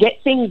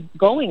get things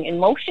going in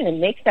motion and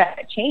make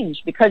that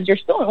change, because you're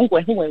still an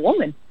Ungwehule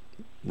woman.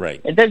 Right.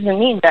 It doesn't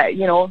mean that,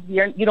 you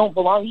don't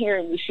belong here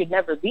and you should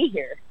never be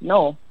here.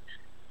 No,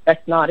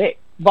 that's not it.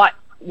 But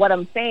what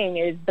I'm saying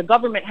is the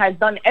government has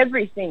done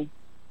everything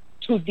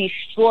to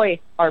destroy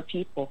our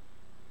people.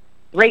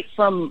 Right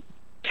from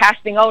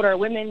casting out our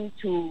women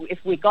to,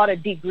 if we got a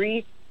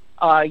degree,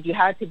 you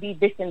had to be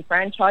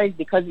disenfranchised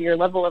because of your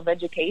level of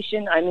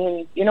education.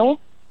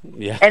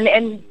 Yeah.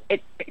 And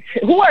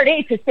who are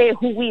they to say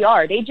who we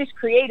are? They just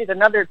created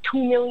another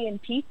 2 million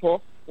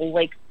people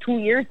like 2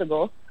 years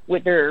ago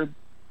with their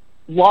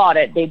law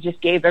that they just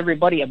gave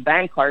everybody a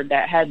band card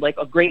that had like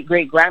a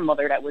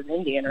great-great-grandmother that was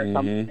Indian or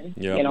something,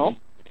 Yep.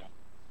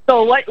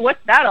 So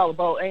what's that all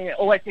about? And,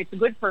 it's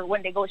good for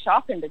when they go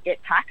shopping to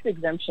get tax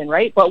exemption,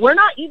 right? But we're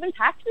not even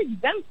tax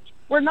exempt.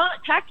 We're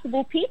not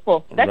taxable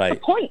people. That's right. the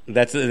point.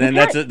 That's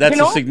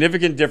a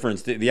significant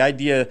difference. The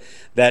idea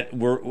that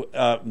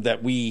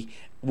we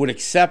would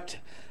accept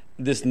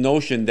this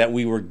notion that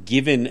we were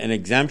given an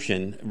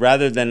exemption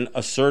rather than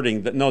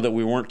asserting that that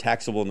we weren't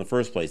taxable in the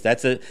first place.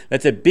 That's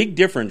a big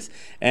difference,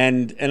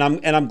 and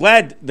I'm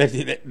glad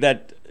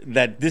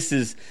that this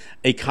is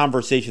a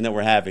conversation that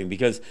we're having,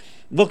 because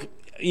look,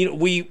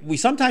 we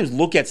sometimes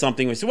look at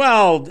something and we say,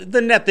 well,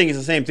 the net thing is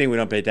the same thing, we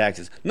don't pay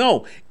taxes.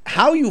 No,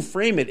 how you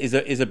frame it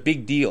is a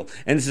big deal.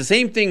 And it's the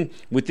same thing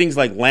with things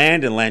like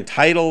land and land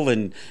title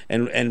and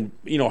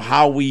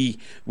how we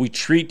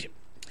treat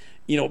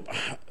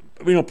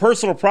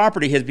personal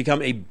property has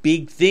become a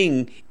big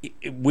thing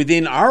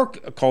within our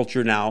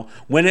culture now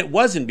when it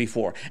wasn't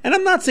before. And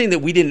I'm not saying that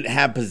we didn't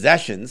have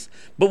possessions,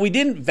 but we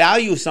didn't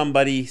value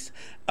somebody's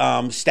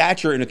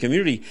stature in a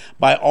community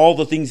by all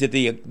the things that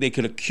they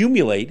could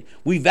accumulate.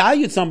 We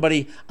valued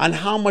somebody on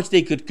how much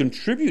they could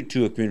contribute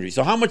to a community,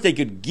 so how much they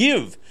could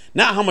give,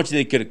 not how much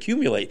they could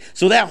accumulate.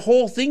 So that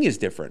whole thing is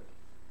different.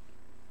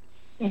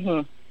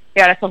 Mm-hmm.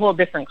 Yeah, that's a whole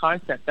different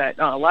concept that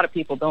a lot of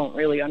people don't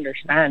really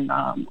understand,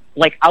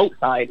 like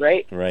outside,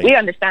 right? We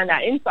understand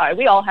that inside.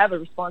 We all have a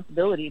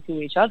responsibility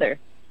to each other.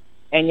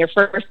 And your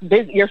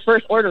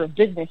first order of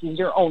business is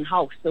your own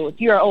house. So if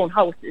your own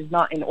house is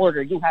not in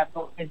order, you have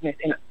no business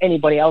in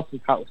anybody else's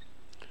house.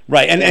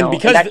 Right, and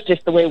because that's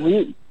just the way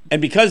we...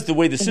 And because the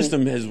way the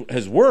system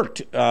has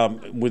worked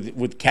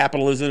with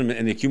capitalism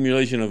and the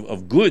accumulation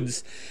of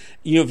goods,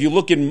 if you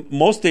look in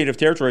most native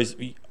territories,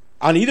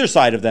 on either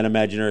side of that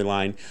imaginary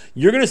line,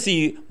 you're going to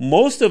see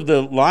most of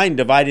the line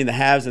dividing the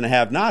haves and the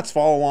have-nots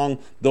fall along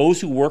those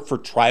who work for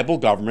tribal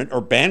government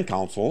or band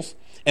councils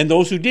and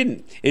those who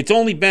didn't. It's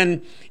only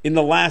been in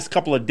the last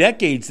couple of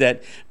decades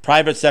that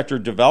private sector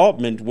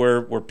development,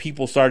 where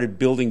people started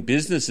building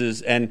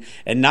businesses and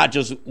not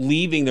just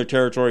leaving their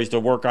territories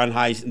to work on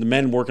the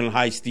men working on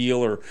high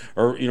steel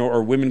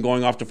or women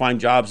going off to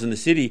find jobs in the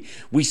city.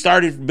 We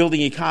started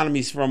building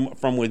economies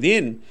from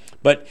within.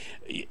 But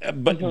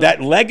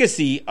that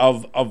legacy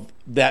of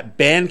that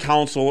band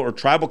council or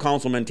tribal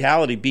council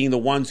mentality being the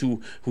ones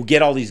who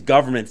get all these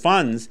government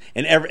funds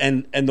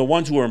and the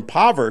ones who are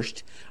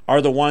impoverished are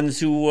the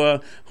ones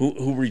who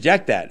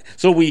reject that.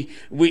 So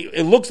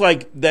it looks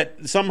like that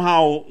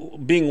somehow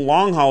being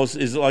longhouse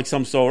is like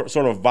some sort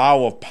of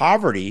vow of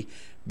poverty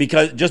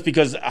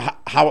because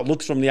how it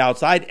looks from the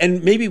outside,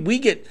 and maybe we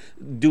get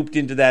duped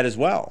into that as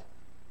well.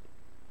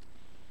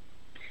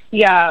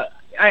 Yeah.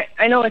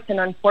 I know it's an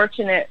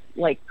unfortunate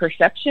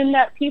perception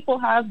that people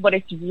have, but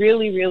it's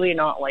really, really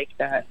not like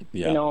that.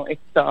 Yeah.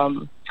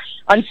 It's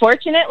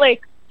unfortunate.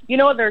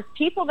 There's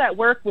people that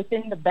work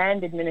within the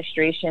band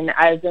administration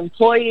as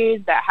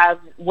employees that have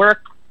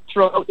work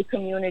throughout the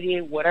community,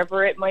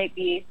 whatever it might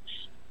be.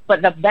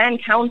 But the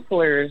band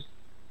counselors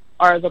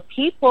are the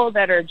people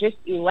that are just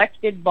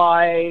elected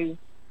by,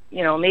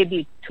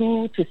 maybe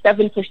 2 to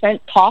 7%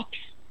 tops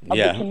of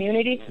the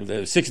community.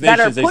 The Six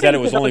Nations, they said it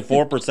was only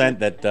 4%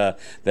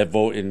 that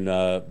vote in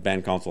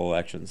band council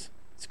elections.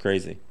 It's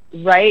crazy.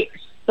 Right.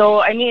 So,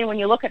 when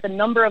you look at the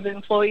number of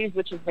employees,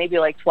 which is maybe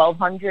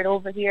 1,200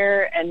 over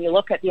here, and you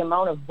look at the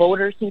amount of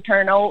voters who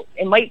turn out,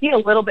 it might be a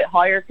little bit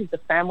higher because the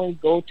families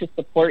go to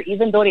support,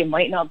 even though they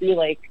might not be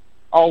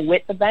all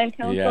with the band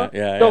council.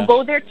 They'll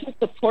go there to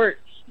support,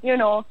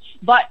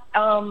 But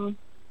what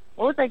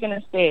was I going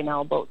to say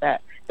now about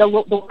that? The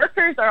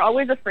workers are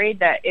always afraid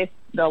that if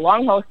the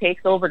longhouse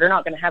takes over, they're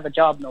not going to have a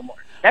job no more.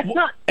 That's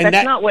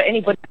not what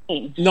anybody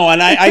means. No,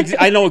 and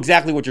I know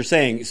exactly what you're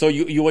saying. So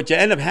what you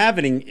end up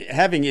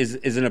having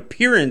is an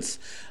appearance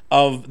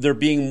of there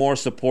being more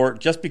support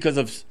just because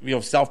of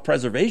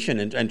self-preservation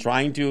and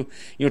trying to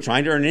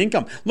earn an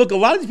income. Look, a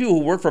lot of these people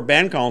who work for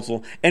band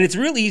council, and it's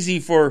real easy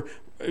for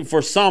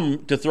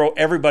some to throw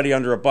everybody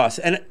under a bus,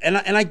 and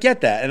I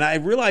get that, and I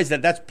realize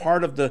that that's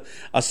part of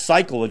a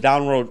cycle, a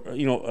downward,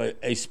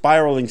 a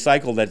spiraling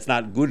cycle that's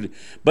not good.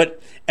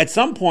 But at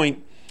some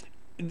point,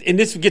 and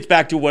this gets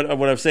back to what I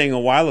was saying a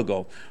while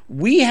ago,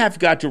 we have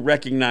got to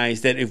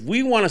recognize that if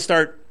we want to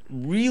start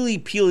really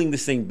peeling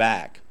this thing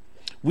back,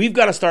 we've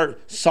got to start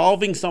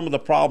solving some of the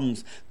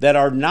problems that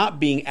are not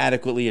being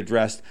adequately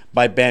addressed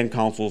by band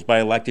councils, by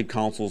elected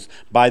councils,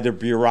 by their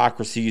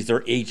bureaucracies,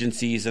 their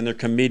agencies, and their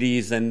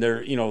committees, and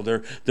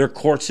their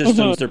court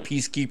systems, their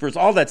peacekeepers,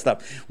 all that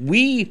stuff.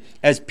 We,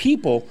 as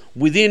people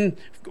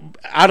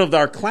out of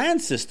our clan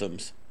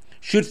systems,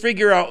 should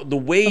figure out the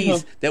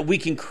ways that we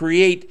can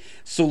create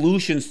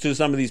solutions to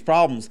some of these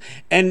problems.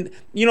 And,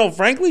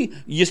 frankly,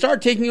 you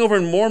start taking over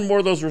and more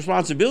of those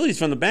responsibilities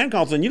from the band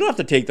council, and you don't have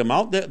to take them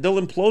out. They'll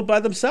implode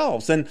by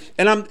themselves. And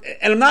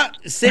I'm not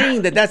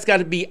saying that that's got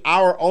to be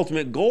our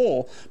ultimate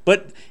goal,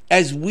 but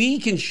as we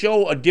can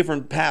show a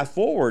different path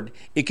forward,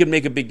 it can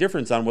make a big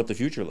difference on what the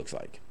future looks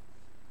like.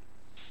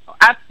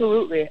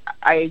 Absolutely.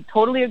 I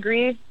totally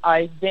agree.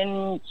 I've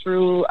been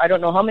through, I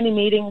don't know how many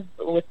meetings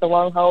with the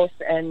Longhouse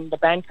and the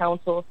band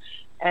council,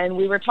 and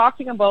we were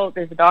talking about,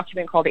 there's a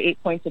document called the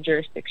 8 Points of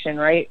Jurisdiction,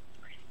 right?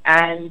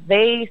 And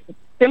they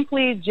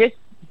simply just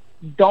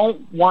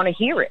don't want to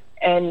hear it.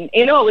 And,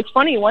 it's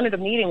funny, one of the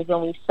meetings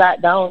when we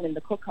sat down in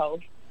the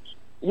cookhouse,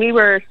 we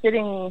were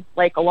sitting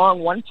along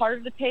one part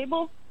of the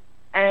table,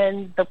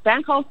 and the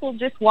band council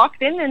just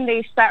walked in and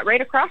they sat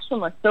right across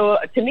from us. So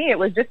to me, it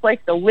was just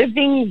like the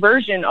living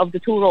version of the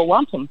Turo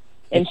Wampum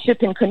in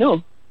Ship and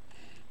Canoe,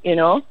 you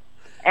know?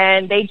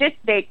 And it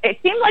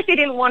seemed like they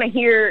didn't want to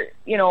hear,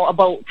 you know,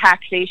 about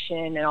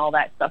taxation and all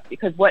that stuff,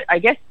 because what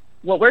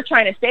we're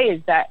trying to say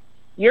is that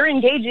you're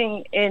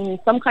engaging in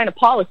some kind of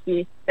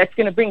policy that's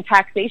going to bring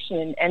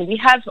taxation. And we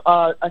have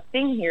a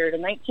thing here, the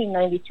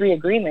 1993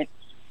 agreement,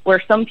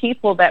 where some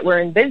people that were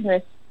in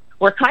business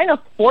were kind of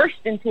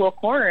forced into a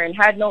corner and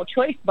had no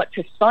choice but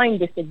to sign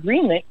this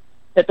agreement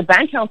that the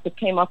Band Council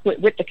came up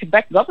with the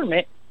Quebec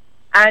government,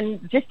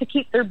 and just to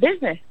keep their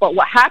business. But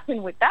what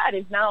happened with that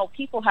is now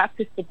people have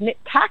to submit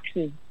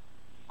taxes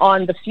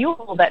on the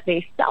fuel that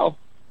they sell.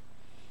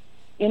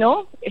 You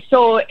know?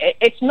 So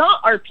it's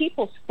not our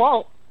people's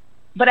fault,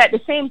 but at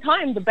the same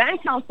time, the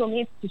Band Council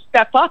needs to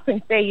step up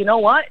and say, you know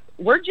what?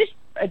 We're just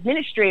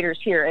administrators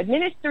here,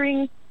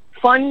 administering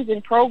funds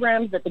and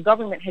programs that the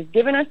government has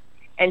given us,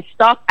 and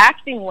stop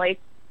acting like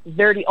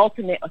they're the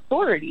ultimate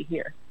authority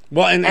here.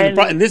 Well,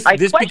 and this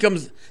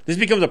becomes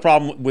a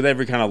problem with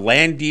every kind of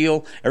land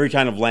deal, every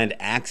kind of land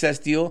access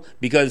deal,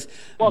 because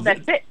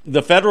that's it.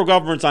 The federal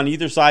governments on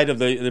either side of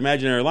the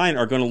imaginary line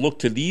are going to look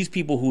to these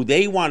people who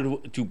they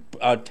want to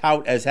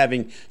tout as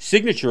having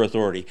signature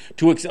authority.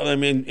 I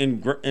mean,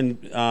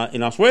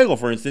 in Oswego,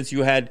 for instance,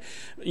 you had,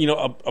 you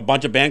know, a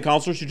bunch of band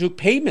councilors who took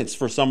payments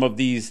for some of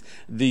these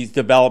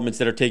developments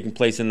that are taking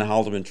place in the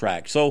Haldimand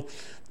Tract. So,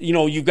 you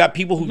know, you've got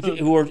people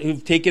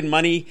who've taken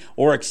money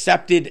or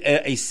accepted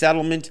a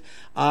settlement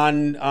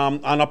on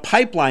a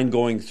pipeline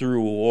going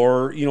through,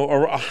 or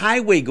a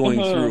highway going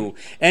through,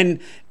 and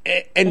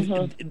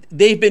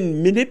they've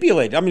been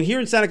manipulated. I mean, here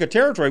in Seneca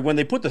Territory, when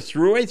they put the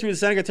thruway through the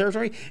Seneca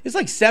Territory, it's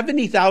like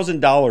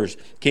 $70,000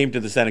 came to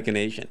the Seneca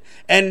Nation,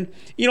 and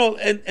you know,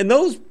 and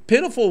those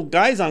pitiful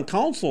guys on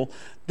council,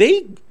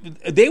 they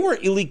were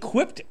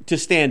ill-equipped to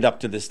stand up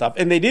to this stuff,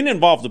 and they didn't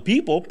involve the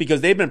people because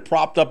they've been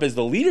propped up as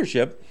the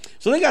leadership.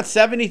 So they got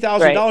 $70,000.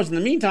 Right. In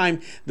the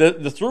meantime, the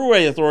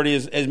Thruway Authority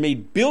has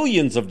made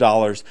billions of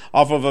dollars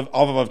off of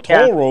a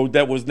toll road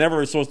that was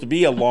never supposed to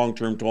be a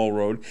long-term toll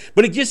road.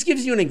 But it just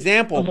gives you an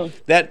example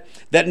that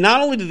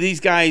not only do these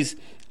guys,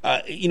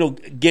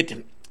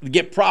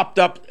 get propped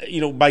up,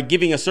 you know, by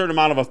giving a certain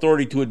amount of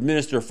authority to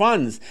administer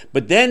funds,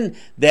 but then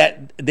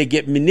that they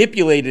get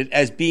manipulated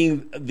as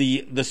being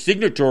the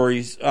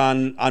signatories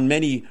on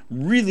many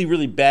really,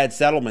 really bad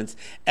settlements,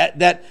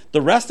 that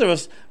the rest of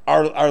us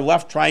are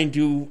left trying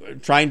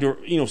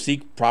to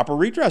seek proper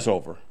redress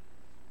over.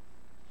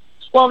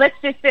 Well, that's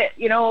just it.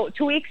 You know,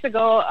 2 weeks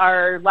ago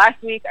or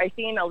last week, I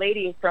seen a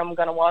lady from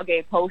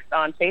Kahnawake post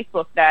on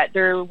Facebook that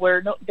there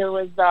was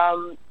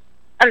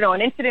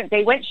an incident.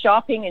 They went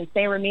shopping in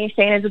Saint-Remy,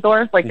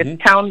 Saint-Isidore, like the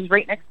town's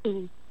right next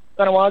to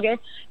Kahnawake,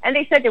 and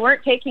they said they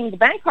weren't taking the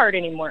bank card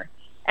anymore.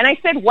 And I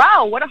said,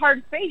 wow, what a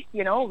hard face,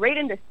 you know, right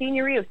in the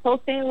scenery of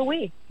Sault Ste.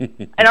 Louis.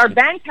 And our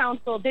band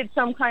council did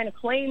some kind of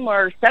claim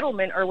or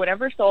settlement or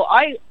whatever, so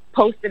I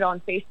posted on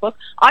Facebook,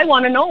 I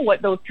want to know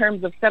what those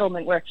terms of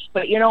settlement were.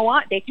 But you know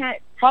what? They can't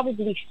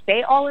probably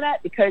say all of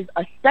that, because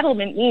a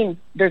settlement means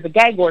there's a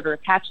gag order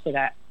attached to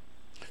that.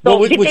 So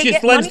which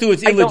just lends to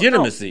its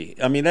illegitimacy.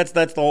 I mean, that's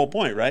the whole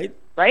point, right?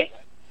 Right?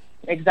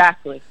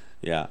 Exactly.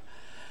 Yeah.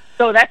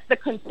 So that's the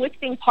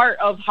conflicting part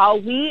of how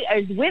we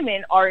as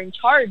women are in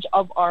charge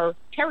of our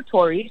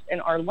territories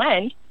and our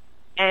land,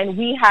 and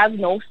we have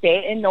no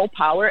say and no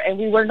power, and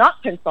we were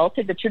not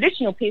consulted. The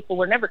traditional people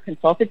were never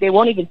consulted. They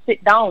won't even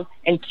sit down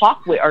and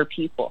talk with our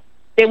people.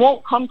 They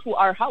won't come to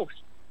our house.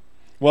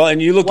 Well,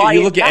 and you look at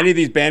any of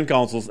these band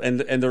councils,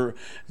 and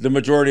the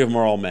majority of them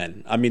are all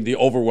men. I mean, the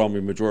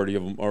overwhelming majority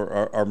of them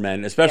are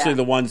men, especially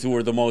the ones who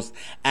are the most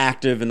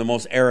active and the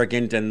most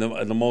arrogant and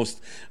the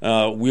most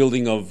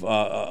wielding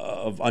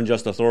of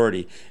unjust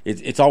authority.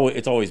 It's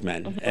always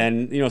men,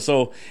 and you know,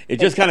 so it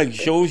just kind of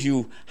shows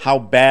you how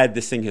bad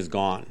this thing has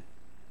gone.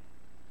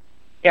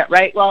 Yeah,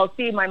 right. Well,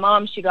 see, my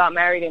mom, she got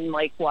married in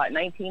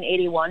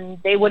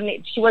 1981.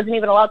 She wasn't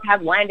even allowed to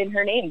have land in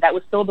her name. That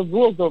was still the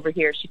rules over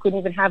here. She couldn't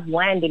even have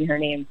land in her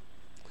name.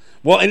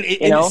 Well, so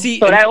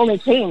that only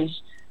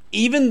changed.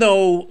 Even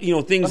though, you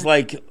know, things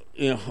like,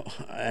 you know,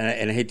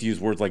 and I hate to use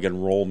words like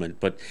enrollment,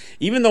 but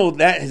even though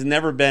that has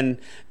never been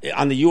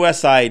on the U.S.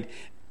 side,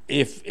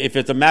 if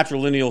it's a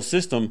matrilineal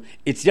system,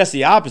 it's just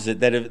the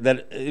opposite.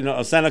 That you know,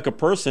 a Seneca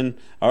person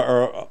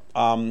or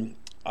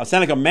a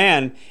Seneca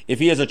man, if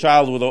he has a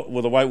child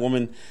with a white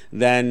woman,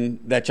 then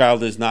that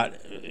child is not,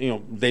 you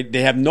know,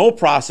 they have no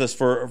process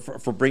for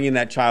bringing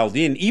that child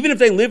in, even if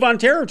they live on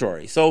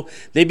territory. So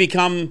they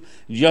become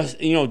just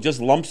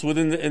lumps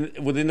within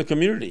the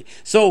community.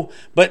 So,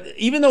 but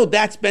even though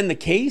that's been the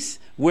case,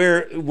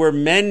 where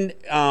men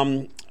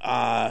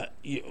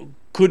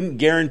couldn't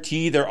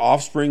guarantee their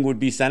offspring would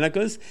be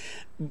Senecas,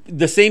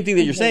 the same thing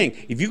that you're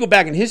saying. If you go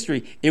back in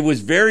history, it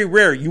was very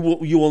rare. You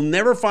will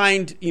never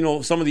find,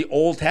 some of the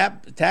old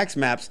tax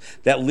maps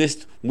that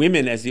list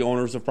women as the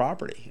owners of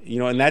property.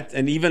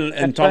 And even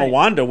in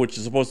Tonawanda, which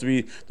is supposed to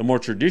be the more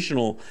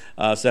traditional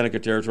Seneca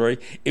territory,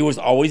 it was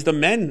always the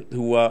men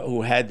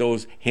who had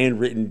those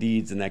handwritten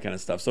deeds and that kind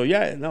of stuff. So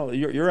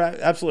you're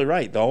absolutely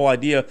right. The whole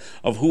idea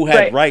of who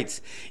had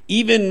rights,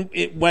 even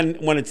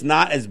when it's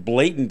not as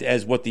blatant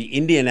as what the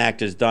Indian Act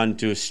has done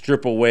to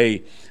strip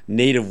away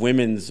Native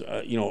women's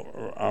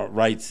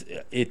rights,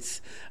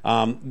 it's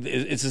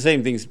the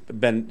same thing's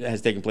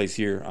has taken place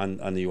here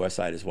on the U.S.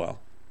 side as well.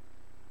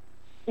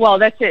 Well,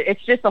 that's it.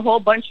 It's just a whole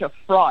bunch of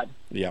fraud.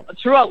 Yeah.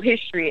 Throughout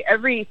history,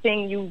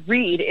 everything you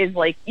read is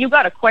like, you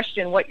got to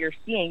question what you're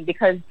seeing,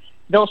 because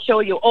they'll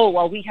show you,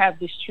 we have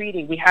this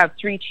treaty. We have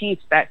 3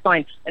 chiefs that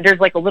signed, and there's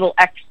like a little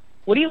X.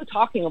 What are you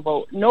talking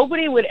about?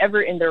 Nobody would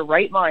ever in their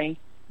right mind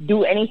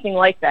do anything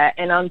like that.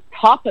 And on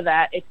top of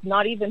that, it's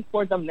not even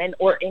for the men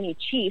or any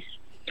chiefs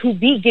to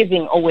be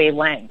giving away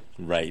land.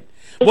 Right.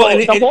 So well,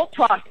 the whole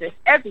process,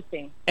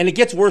 everything. And it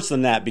gets worse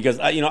than that, because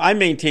I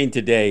maintain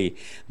today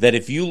that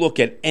if you look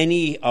at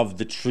any of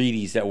the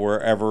treaties that were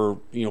ever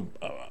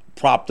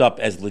propped up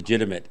as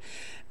legitimate,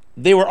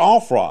 they were all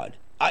fraud.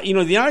 The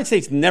United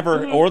States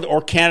never,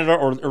 or Canada,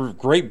 or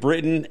Great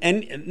Britain,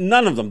 and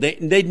none of them.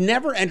 They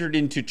never entered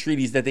into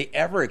treaties that they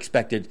ever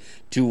expected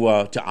to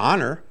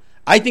honor.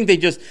 I think they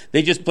just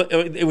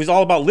it was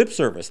all about lip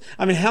service.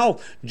 I mean,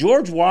 hell,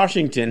 George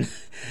Washington.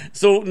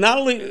 So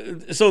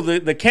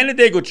the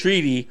Canandaigua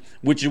Treaty,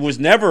 which was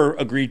never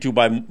agreed to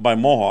by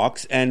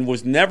Mohawks and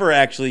was never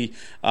actually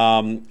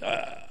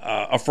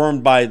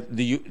affirmed by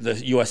the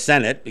U.S.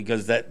 Senate,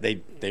 because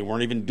they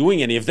weren't even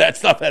doing any of that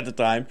stuff at the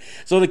time.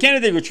 So the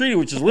Canandaigua Treaty,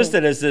 which is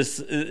listed as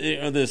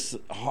this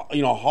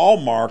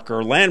hallmark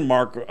or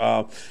landmark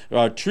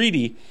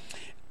treaty,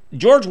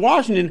 George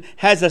Washington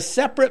has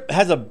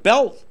a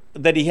belt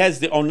that he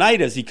has, the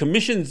Oneidas. He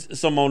commissions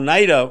some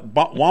Oneida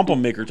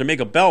wampum maker to make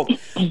a belt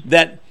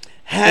that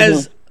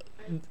has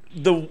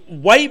the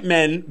white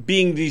men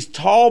being these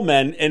tall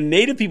men and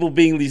Native people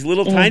being these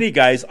little tiny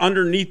guys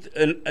underneath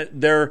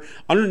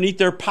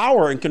their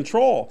power and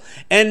control.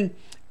 And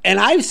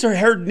I've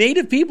heard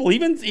Native people,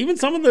 even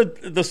some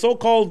of the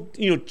so-called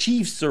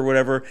chiefs or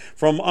whatever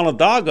from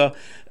Onondaga,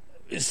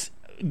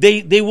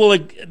 they will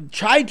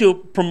try to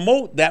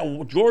promote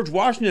that George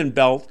Washington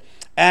belt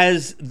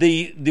as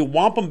the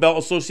wampum belt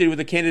associated with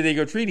the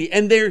Canandaigua Treaty,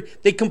 and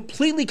they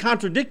completely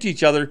contradict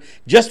each other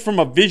just from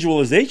a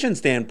visualization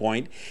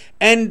standpoint,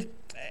 and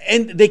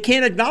they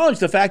can't acknowledge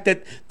the fact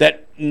that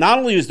not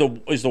only is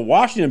the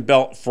Washington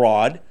belt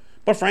fraud,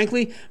 but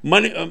frankly,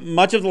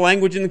 much of the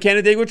language in the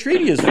Canandaigua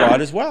Treaty is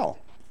fraud as well.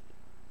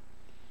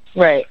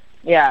 Right.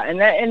 Yeah,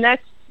 and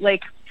that's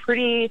like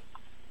pretty.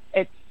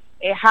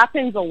 It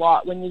happens a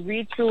lot when you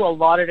read through a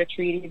lot of the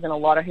treaties and a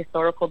lot of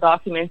historical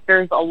documents.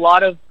 There's a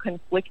lot of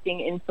conflicting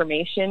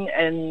information,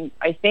 and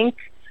I think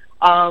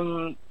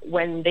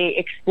when they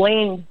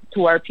explained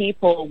to our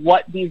people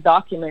what these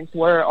documents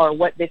were or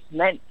what this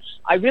meant,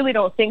 I really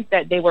don't think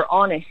that they were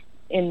honest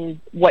in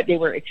what they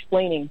were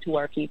explaining to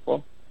our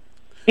people.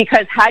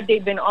 Because had they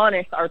been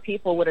honest, our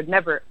people would have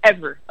never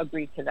ever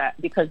agreed to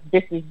that. Because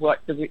this is what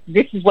the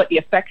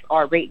effects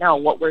are right now.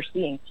 What we're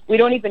seeing, we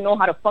don't even know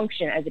how to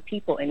function as a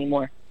people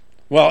anymore.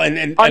 Well,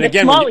 and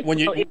again, when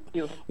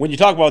you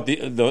talk about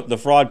the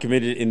fraud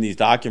committed in these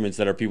documents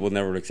that our people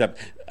never would accept,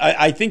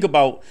 I think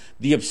about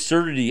the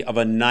absurdity of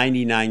a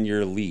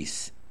 99-year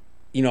lease.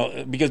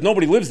 Because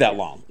nobody lives that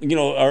long.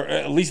 Or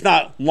at least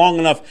not long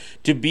enough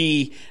to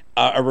be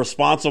a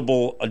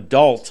responsible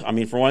adult. I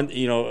mean, for one,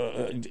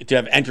 to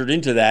have entered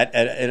into that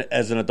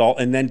as an adult,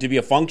 and then to be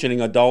a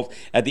functioning adult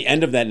at the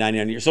end of that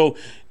 99 years. So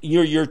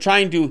you're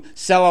trying to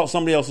sell out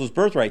somebody else's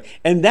birthright,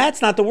 and that's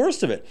not the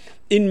worst of it.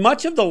 In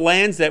much of the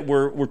lands that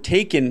were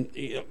taken,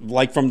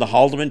 like from the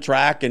Haldimand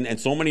Tract and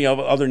so many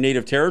other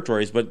native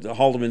territories, but the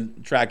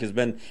Haldimand Tract has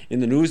been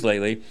in the news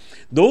lately,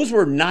 those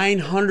were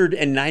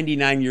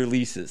 999-year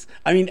leases.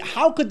 I mean,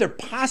 how could there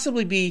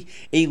possibly be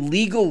a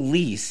legal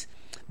lease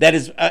that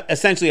is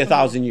essentially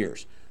 1,000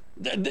 years?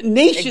 The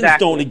nations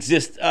don't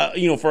exist,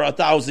 for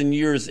 1,000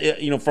 years,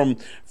 from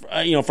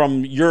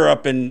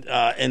Europe and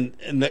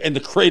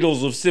the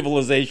cradles of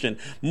civilization.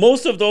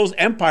 Most of those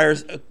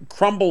empires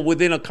crumble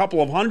within a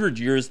couple of hundred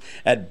years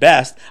at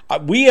best.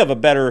 We have a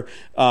better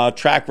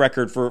track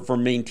record for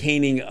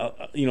maintaining,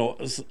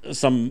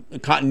 some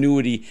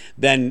continuity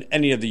than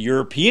any of the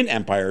European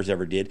empires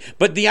ever did.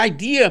 But the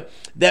idea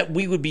that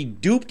we would be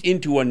duped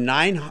into a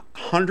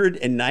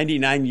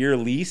 999-year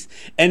lease,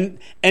 and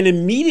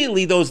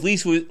immediately those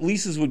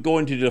leases would go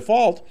into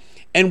default,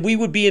 and we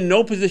would be in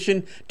no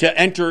position to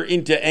enter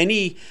into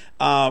any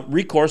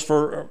recourse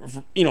for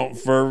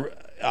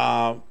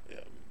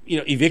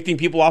evicting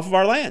people off of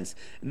our lands.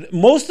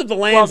 Most of the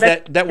lands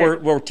that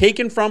were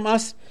taken from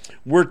us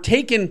were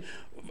taken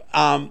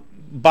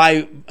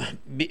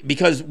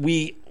because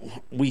we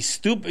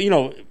stoop,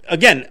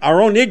 again,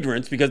 our own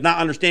ignorance, because not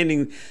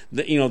understanding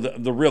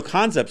the real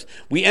concepts.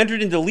 We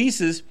entered into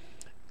leases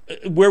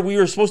where we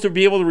were supposed to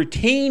be able to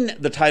retain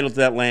the title to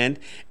that land.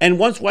 And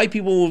once white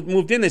people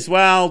moved in, they said,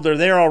 well, they're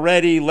there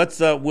already.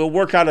 We'll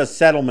work out a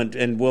settlement,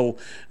 and we'll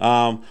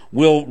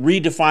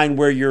redefine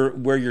where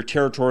your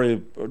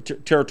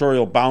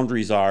territorial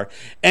boundaries are.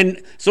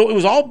 And so it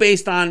was all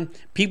based on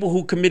people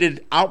who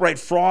committed outright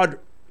fraud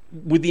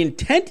with the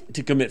intent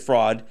to commit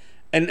fraud.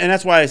 And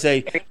that's why I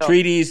say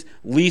treaties,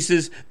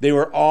 leases, they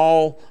were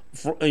all,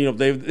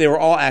 they were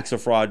all acts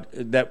of fraud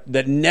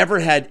that never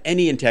had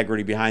any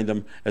integrity behind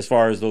them, as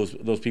far as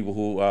those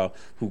people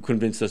who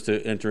convinced us to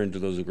enter into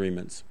those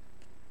agreements.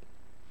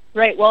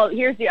 Right. Well,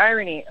 here's the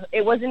irony.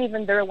 It wasn't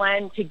even their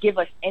land to give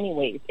us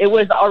anyways. It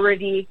was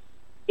already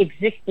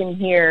existing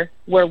here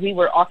where we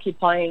were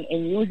occupying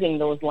and using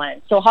those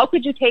lands. So how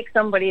could you take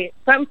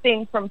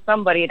something from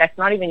somebody that's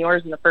not even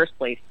yours in the first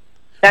place?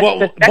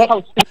 That's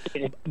how stupid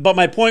it is. But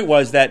my point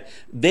was that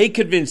they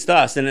convinced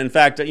us, and in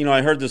fact,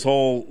 I heard this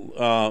whole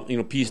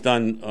piece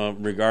done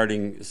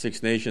regarding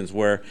Six Nations,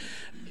 where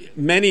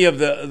many of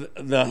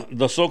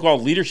the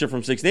so-called leadership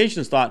from Six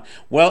Nations thought,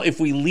 well, if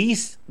we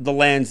lease the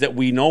lands that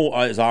we know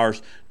as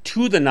ours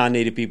to the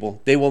non-native people,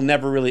 they will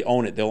never really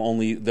own it. They'll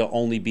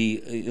only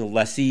be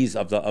lessees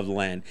of the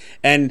land,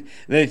 and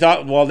they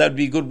thought, well, that would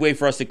be a good way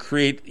for us to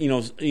create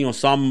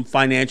some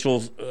financial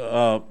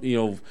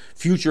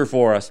future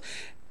for us.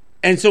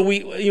 And so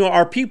we,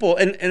 our people,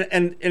 and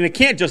it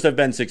can't just have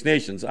been Six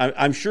Nations.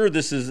 I'm sure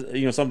this is,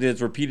 something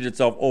that's repeated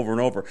itself over and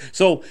over.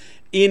 So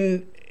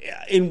in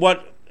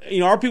what,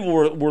 our people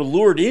were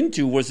lured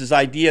into was this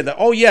idea that,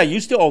 oh yeah, you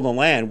still own the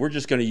land, we're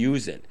just going to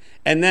use it.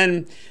 And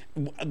then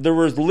there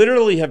was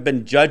literally have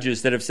been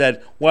judges that have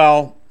said,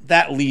 well,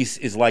 that lease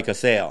is like a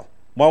sale.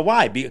 Well,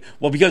 why?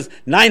 Because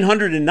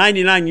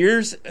 999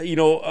 years,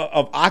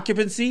 of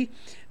occupancy,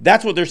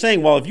 that's what they're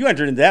saying. Well, if you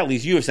entered into that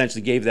lease, you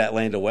essentially gave that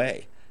land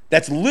away.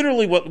 That's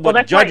literally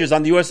what judges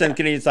on the U.S. and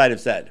Canadian side have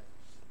said.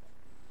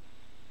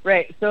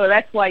 Right. So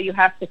that's why you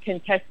have to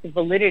contest the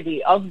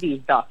validity of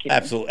these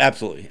documents.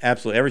 Absolutely.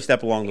 Every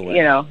step along the way.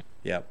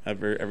 Yeah,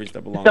 every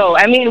step along the way. So,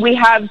 I mean, we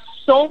have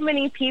so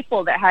many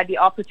people that had the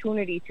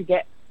opportunity to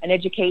get an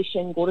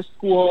education, go to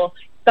school,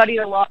 study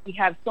the law. We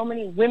have so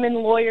many women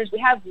lawyers. We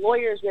have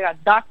lawyers. We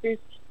have doctors.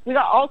 We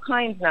got all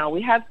kinds now.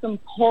 We have some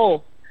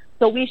pull.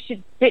 So we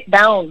should sit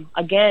down.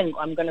 Again,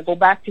 I'm going to go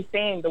back to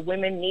saying the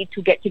women need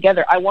to get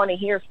together. I want to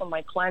hear from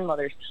my clan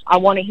mothers. I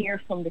want to hear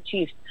from the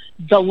chiefs.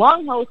 The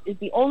Longhouse is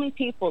the only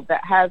people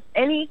that have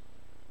any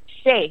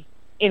say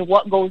in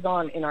what goes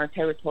on in our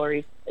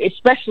territories,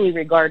 especially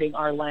regarding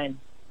our land.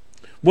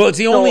 Well, it's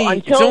the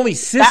only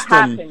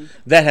system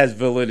that has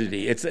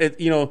validity.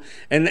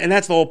 And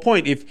that's the whole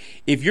point.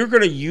 If you're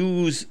going to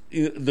use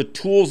the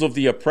tools of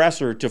the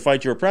oppressor to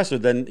fight your oppressor,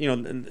 then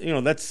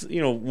that's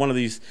one of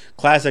these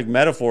classic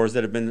metaphors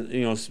that have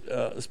been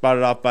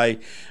spouted off by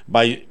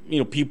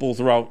people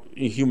throughout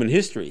human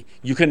history.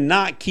 You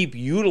cannot keep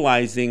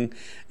utilizing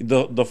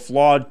the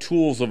flawed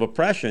tools of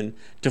oppression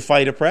to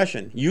fight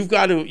oppression. You've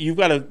got to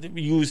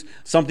use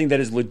something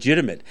that is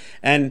legitimate,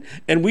 and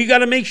we got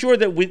to make sure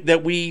that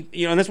we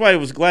and that's why I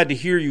was glad to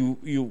hear you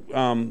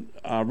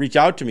reach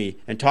out to me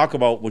and talk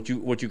about what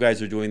you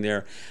guys are doing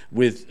there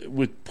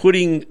with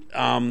putting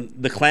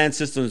the clan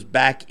systems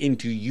back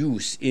into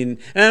use. And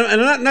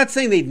I'm not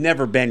saying they've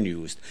never been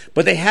used,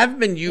 but they have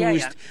been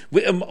used.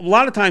 Yeah. A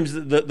lot of times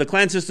the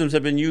clan systems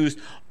have been used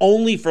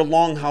only for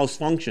longhouse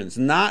functions,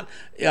 not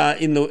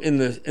in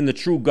the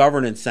true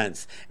governance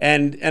sense.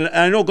 And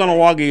I know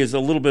Kahnawake is a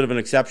little bit of an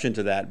exception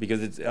to that,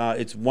 because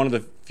it's one of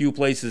the few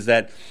places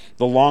that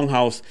the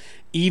longhouse,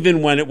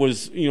 even when it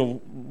was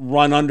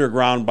run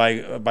underground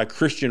by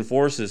Christian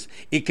forces,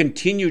 it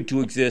continued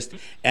to exist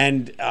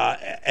and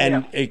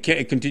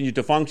it continued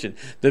to function.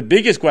 The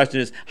biggest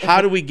question is,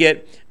 how do we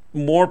get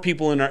more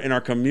people in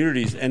our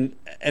communities, and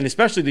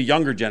especially the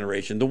younger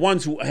generation, the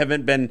ones who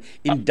haven't been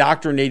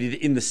indoctrinated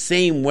in the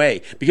same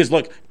way? Because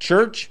look,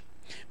 church,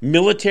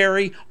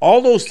 military,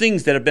 all those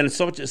things that have been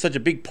such a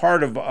big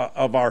part of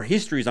our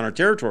histories on our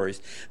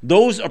territories,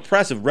 those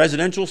oppressive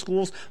residential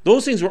schools,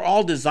 those things were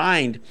all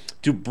designed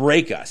to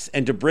break us,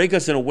 and to break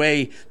us in a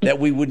way that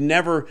we would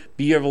never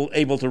be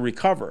able to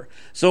recover.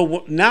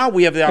 So now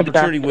we have the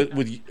opportunity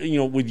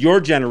with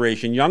your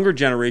generation, younger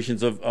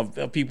generations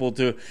of people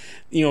to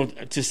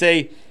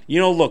say,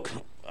 look,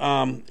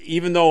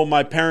 even though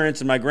my parents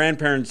and my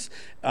grandparents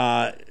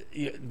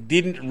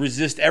didn't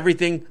resist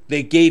everything,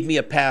 they gave me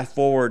a path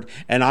forward,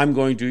 and I'm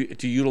going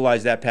to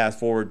utilize that path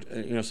forward,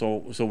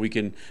 so we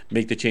can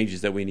make the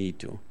changes that we need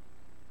to.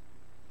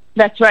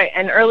 That's right.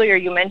 And earlier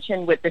you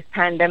mentioned with this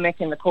pandemic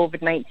and the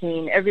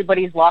COVID-19,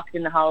 everybody's locked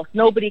in the house.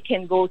 Nobody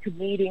can go to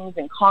meetings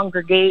and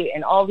congregate,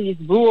 and all these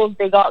rules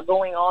they got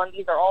going on.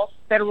 These are all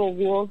federal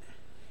rules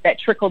that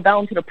trickle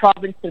down to the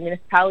province, to the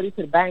municipality,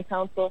 to the band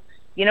council.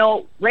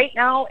 Right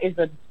now is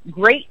a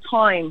great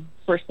time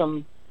for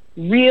some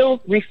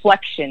real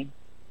reflection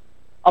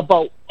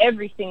about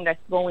everything that's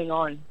going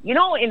on. In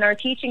our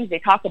teachings, they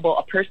talk about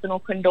a personal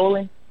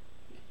condolence,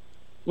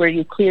 where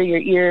you clear your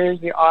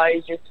ears, your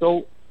eyes, your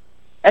throat,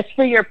 As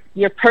for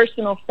your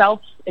personal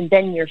self and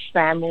then your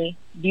family,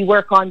 you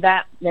work on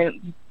that,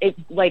 then it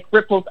like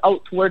ripples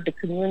out toward the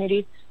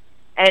community.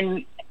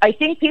 And I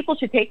think people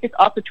should take this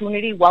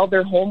opportunity while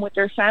they're home with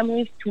their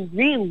families to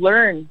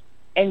relearn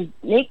and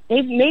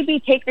maybe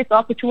take this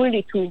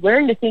opportunity to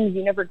learn the things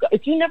you never got.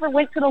 If you never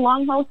went to the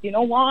Longhouse, you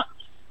know what?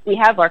 We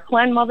have our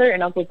clan mother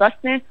and Uncle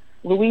Dustin,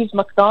 Louise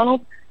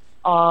McDonald.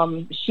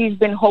 She's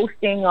been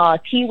hosting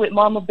Tea with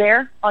Mama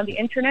Bear on the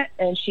internet,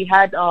 and she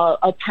had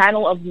a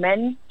panel of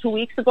men 2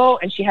 weeks ago,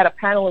 and she had a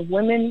panel of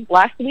women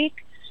last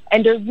week,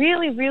 and they're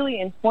really,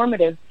 really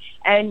informative.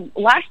 And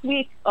last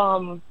week,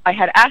 I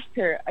had asked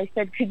her, I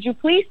said, could you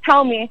please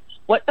tell me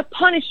what the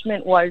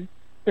punishment was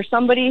for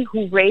somebody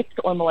who raped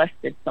or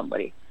molested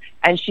somebody?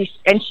 And she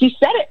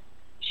said it.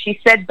 She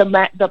said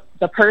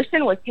the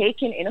person was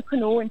taken in a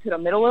canoe into the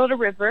middle of the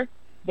river.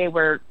 They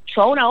were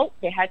thrown out.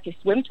 They had to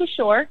swim to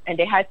shore, and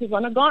they had to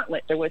run a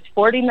gauntlet. There was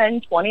 40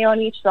 men, 20 on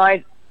each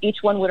side, each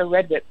one with a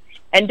red whip.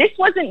 And this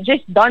wasn't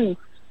just done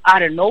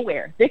out of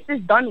nowhere. This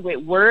is done with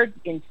words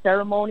in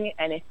ceremony,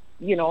 and it's,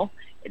 you know,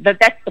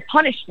 that's the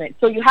punishment.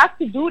 So you have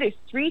to do this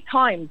 3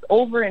 times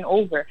over and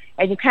over,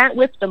 and you can't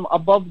whip them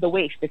above the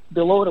waist. It's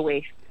below the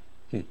waist.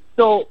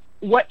 So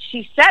what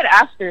she said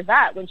after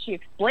that, when she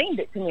explained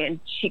it to me, and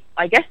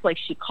I guess like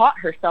she caught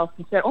herself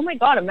and said, oh my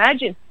God,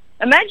 imagine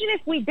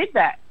if we did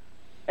that.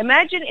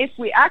 Imagine if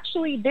we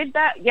actually did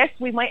that. Yes,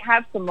 we might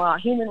have some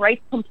human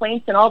rights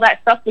complaints and all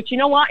that stuff, but you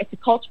know what? It's a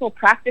cultural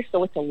practice,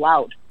 so it's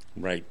allowed.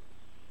 Right.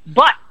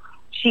 But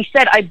she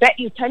said, I bet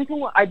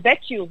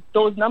you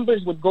those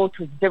numbers would go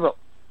to 0.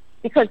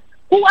 Because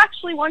who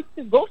actually wants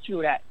to go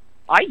through that?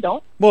 I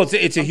don't. Well,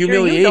 it's a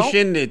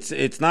humiliation.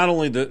 It's not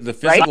only the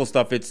physical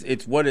stuff.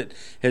 It's what it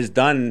has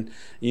done,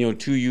 you know,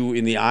 to you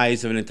in the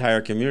eyes of an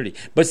entire community.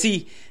 But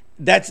see,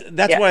 that's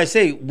why I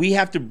say we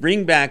have to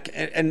bring back,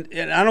 and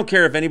I don't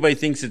care if anybody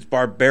thinks it's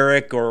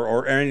barbaric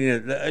or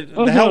anything.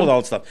 The hell with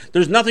all that stuff.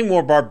 There's nothing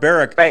more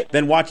barbaric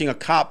than watching a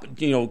cop,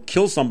 you know,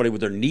 kill somebody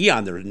with their knee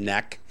on their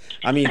neck.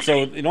 I mean,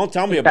 so don't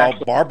tell me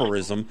about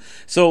barbarism.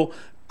 So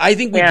I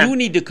think we do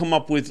need to come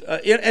up with,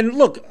 and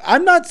look,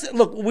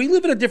 we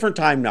live in a different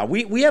time now.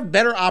 We have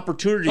better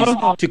opportunities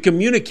to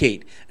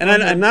communicate. And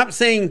I'm not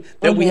saying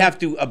that we have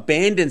to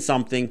abandon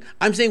something.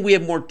 I'm saying we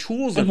have more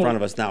tools in front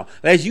of us now.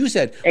 As you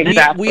said,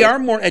 we are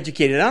more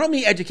educated. And I don't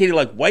mean educated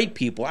like white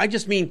people. I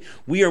just mean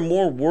we are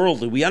more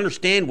worldly. We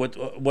understand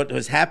what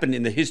has happened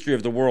in the history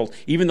of the world,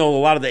 even though a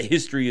lot of that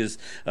history is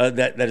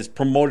that is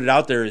promoted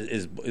out there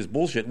is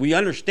bullshit. We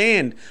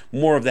understand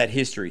more of that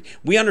history.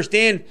 We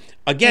understand,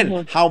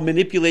 again, how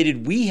manipulated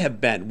we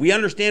have been. We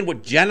understand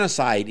what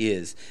genocide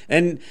is.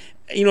 And,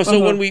 you know,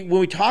 so when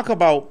we talk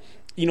about,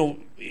 you know,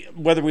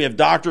 whether we have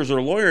doctors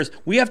or lawyers,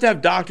 we have to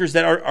have doctors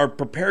that are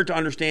prepared to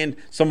understand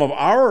some of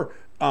our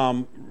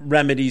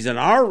remedies and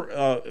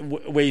our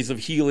ways of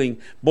healing,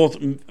 both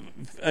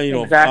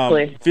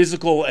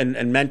physical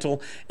and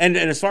mental. And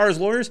as far as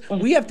lawyers,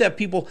 we have to have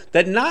people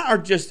that not are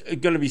just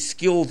going to be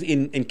skilled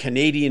in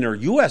Canadian or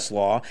U.S.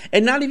 law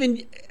and not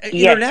even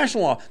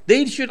international law.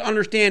 They should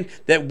understand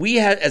that we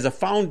had, as a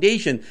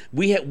foundation,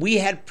 we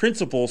had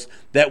principles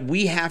that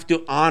we have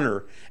to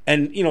honor.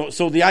 And, you know,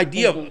 so the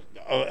idea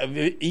of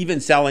even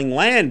selling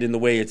land in the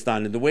way it's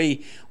done, and the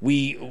way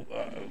we've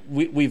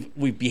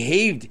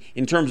behaved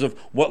in terms of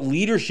what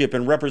leadership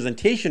and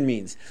representation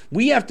means,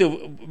 we have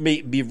to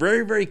be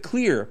very, very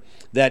clear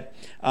that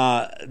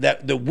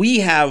that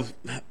we have.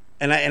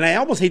 And I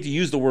almost hate to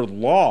use the word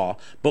law,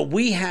 but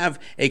we have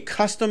a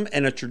custom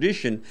and a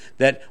tradition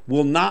that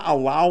will not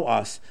allow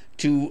us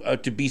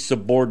to be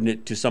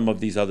subordinate to some of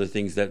these other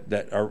things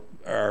that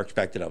are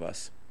expected of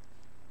us.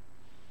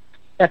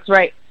 That's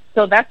right.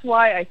 So that's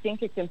why I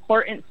think it's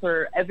important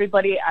for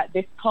everybody at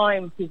this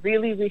time to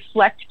really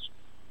reflect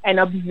and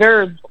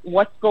observe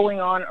what's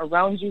going on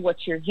around you,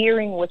 what you're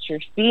hearing, what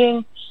you're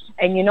seeing.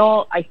 And, you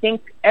know, I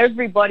think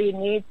everybody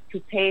needs to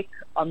take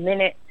a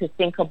minute to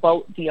think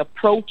about the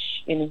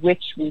approach in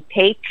which we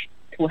take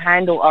to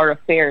handle our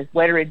affairs,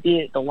 whether it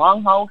be the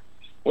Longhouse,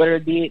 whether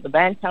it be the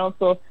Band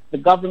Council, the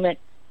government.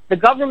 The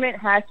government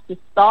has to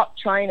stop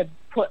trying to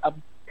put a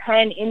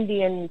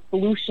pan-Indian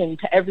solution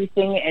to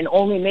everything and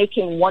only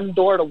making one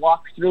door to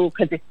walk through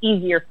because it's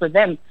easier for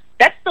them.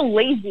 That's the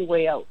lazy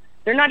way out.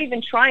 They're not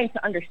even trying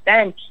to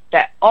understand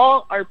that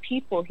all our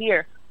people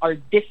here are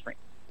different.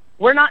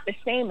 We're not the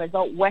same as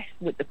out west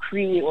with the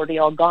Cree or the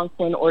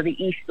Algonquin or the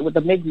east with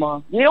the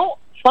Mi'kmaq. We don't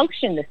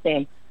function the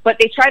same, but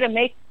they try to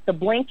make the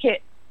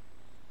blanket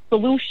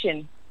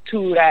solution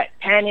to that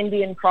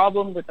pan-Indian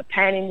problem with the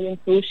pan-Indian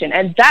solution,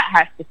 and that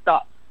has to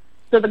stop.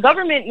 So the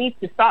government needs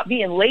to stop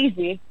being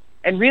lazy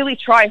and really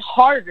try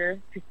harder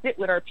to sit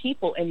with our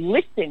people and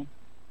listen.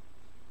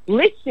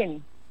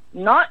 Listen,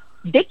 not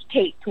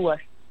dictate to us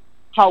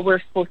how we're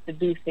supposed to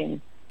do things.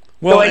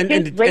 Well, so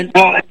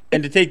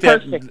and to take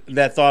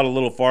that thought a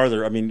little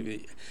farther, I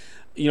mean,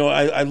 you know,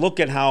 I look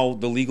at how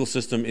the legal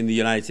system in the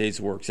United States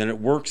works, and it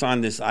works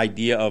on this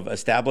idea of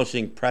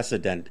establishing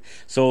precedent.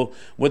 So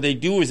what they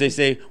do is they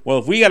say, well,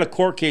 if we got a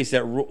court case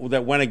that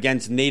went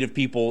against Native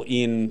people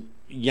in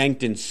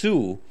Yankton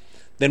Sioux,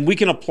 then we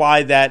can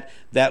apply that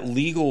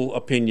legal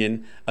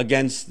opinion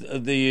against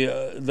the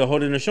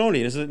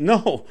Haudenosaunee. And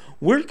no,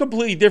 we're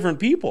completely different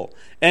people,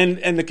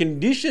 and the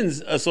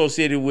conditions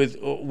associated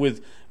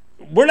with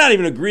we're not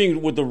even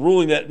agreeing with the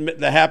ruling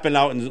that happened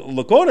out in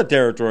Lakota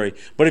territory.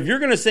 But if you're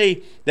going to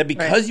say that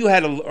because you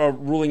had a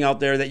ruling out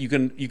there that you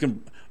can,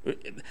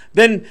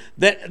 then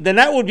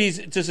that would be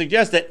to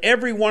suggest that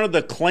every one of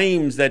the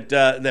claims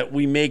that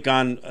we make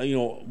on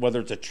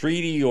whether it's a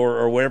treaty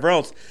or whatever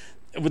else,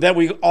 that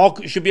we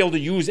all should be able to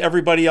use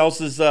everybody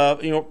else's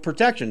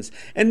protections,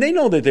 and they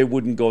know that they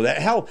wouldn't go that.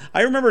 Hell,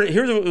 I remember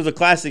here's a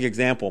classic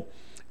example.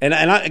 And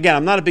again,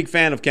 I'm not a big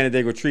fan of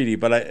Canandaigua Treaty,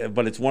 but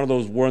it's one of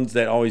those ones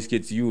that always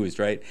gets used,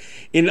 right?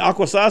 In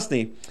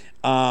Akwesasne,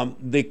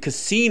 the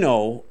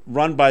casino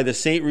run by the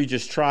St.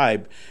 Regis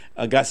tribe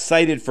got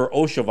cited for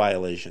OSHA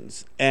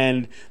violations,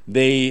 and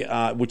they,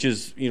 which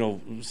is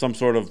some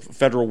sort of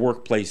federal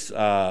workplace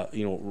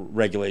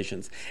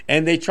regulations,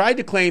 and they tried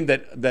to claim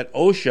that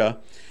OSHA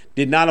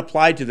did not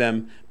apply to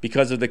them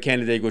because of the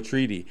Canandaigua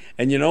Treaty.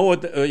 And you know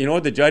what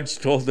the judge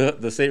told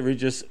the St.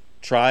 Regis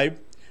tribe?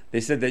 They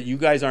said that you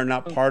guys are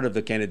not part of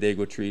the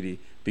Canandaigua Treaty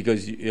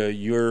because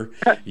you're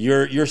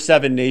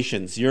Seven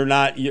Nations. You're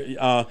not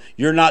the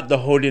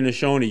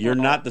Haudenosaunee. You're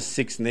not the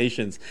Six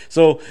Nations.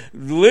 So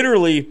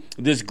literally,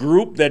 this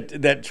group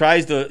that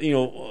tries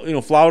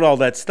to flout all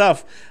that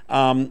stuff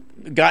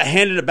got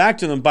handed it back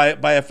to them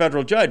by a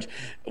federal judge.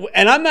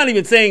 And I'm not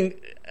even saying.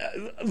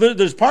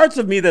 There's parts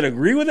of me that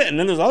agree with it, and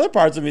then there's other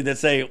parts of me that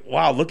say,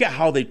 "Wow, look at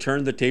how they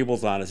turned the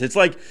tables on us." It's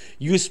like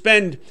you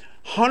spend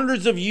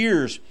hundreds of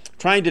years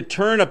trying to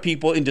turn a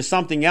people into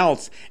something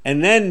else,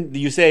 and then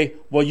you say,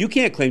 "Well, you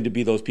can't claim to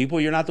be those people.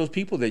 You're not those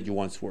people that you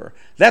once were."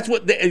 That's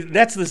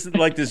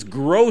this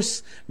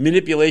gross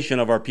manipulation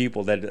of our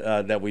people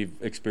that we've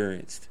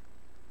experienced.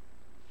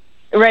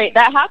 Right,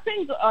 that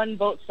happens on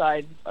both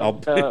sides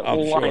of the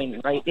line,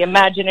 sure. Right? The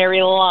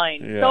imaginary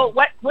line. Yeah. So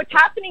what's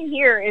happening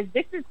here is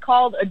this is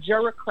called a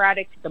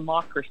bureaucratic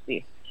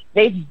democracy.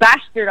 They've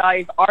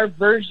bastardized our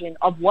version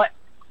of what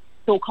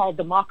so-called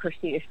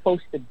democracy is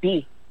supposed to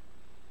be.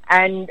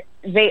 And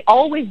they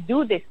always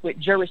do this with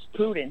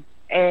jurisprudence.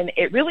 And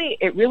it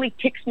really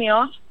ticks me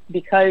off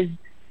because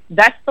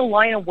that's the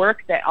line of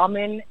work that I'm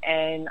in,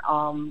 and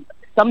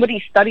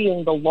somebody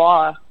studying the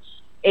law,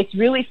 it's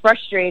really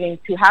frustrating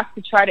to have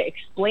to try to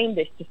explain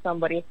this to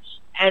somebody.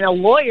 And a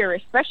lawyer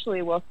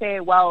especially will say,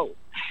 well,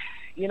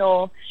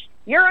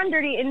 you're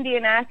under the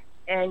Indian Act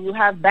and you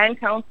have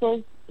band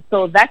councils,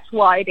 so that's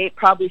why they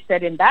probably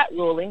said in that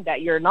ruling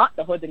that you're not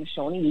the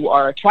Haudenosaunee, you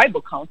are a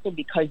tribal council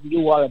because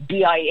you are a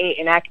BIA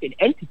enacted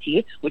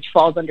entity, which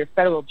falls under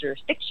federal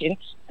jurisdiction.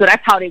 So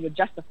that's how they would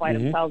justify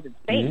themselves in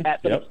saying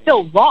that. But it's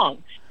still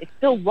wrong. It's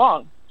still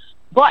wrong.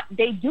 But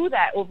they do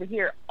that over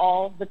here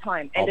all the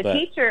time. And the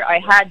teacher I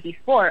had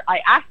before,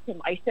 I asked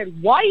him, I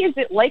said, why is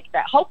it like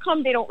that? How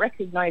come they don't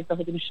recognize the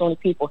Haudenosaunee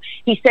people?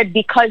 He said,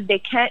 because they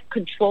can't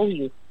control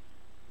you.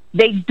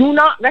 They do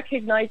not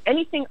recognize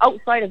anything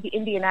outside of the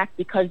Indian Act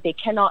because they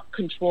cannot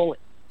control it.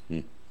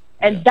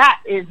 And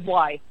that is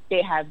why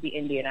they have the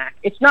Indian Act.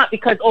 It's not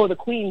because, the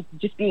Queen's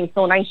just being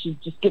so nice, she's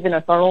just giving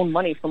us our own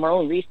money from our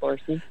own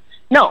resources.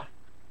 No,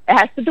 it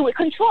has to do with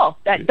control.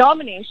 That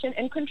domination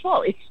and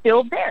control, it's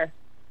still there.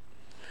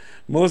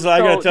 Melissa, I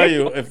got to tell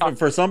you,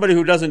 for somebody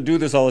who doesn't do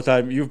this all the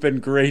time, you've been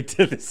great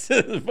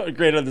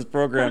great on this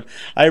program.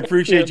 I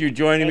appreciate you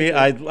joining me.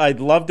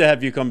 I'd love to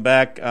have you come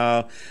back.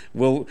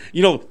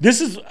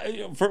 This is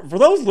for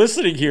those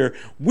listening here.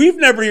 We've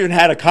never even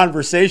had a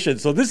conversation,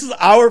 so this is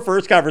our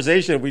first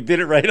conversation. We did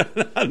it right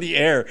on the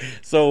air.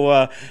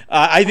 So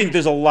I think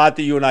there's a lot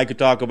that you and I could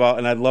talk about,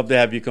 and I'd love to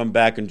have you come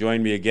back and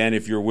join me again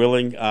if you're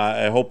willing.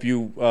 I hope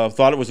you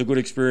thought it was a good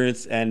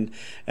experience, and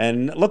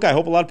look, I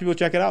hope a lot of people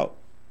check it out.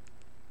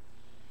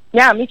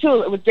 Yeah, me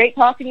too. It was great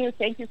talking to you.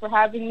 Thank you for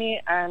having me.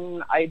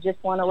 And I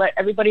just want to let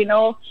everybody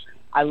know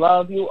I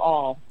love you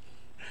all.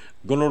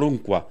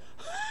 Gonorunkwa.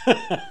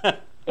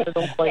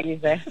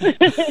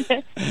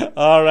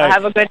 All right.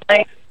 Have a good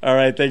night. All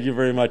right. Thank you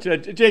very much.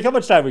 Jake, how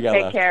much time we got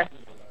left? Take care.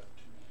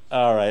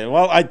 All right.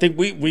 Well, I think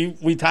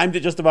we timed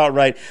it just about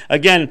right.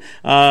 Again,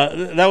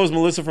 that was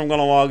Melissa from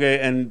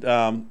Kahnawake,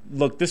 and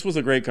look, this was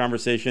a great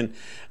conversation.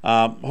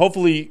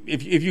 Hopefully,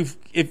 if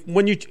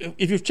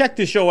you've checked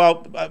this show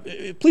out,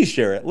 please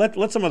share it.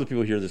 Let some other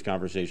people hear this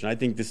conversation. I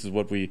think this is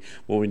what we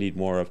need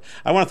more of.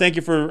 I want to thank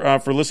you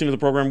for listening to the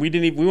program.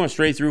 We went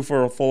straight through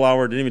for a full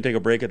hour. Didn't even take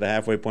a break at the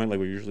halfway point like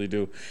we usually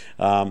do.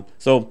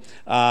 So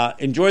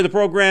enjoy the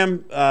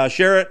program.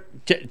 Share it.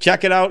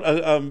 Check it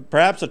out.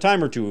 Perhaps a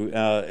time or two.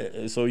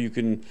 So you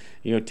can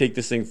take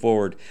this thing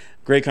forward.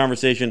 Great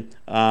conversation.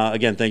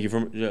 Again, thank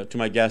you to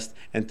my guest,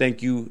 and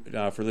thank you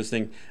for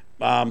listening.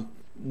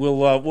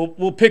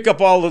 We'll pick up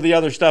all of the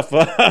other stuff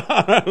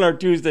on our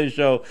Tuesday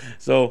show.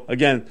 So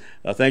again,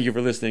 thank you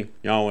for listening.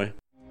 Yahweh.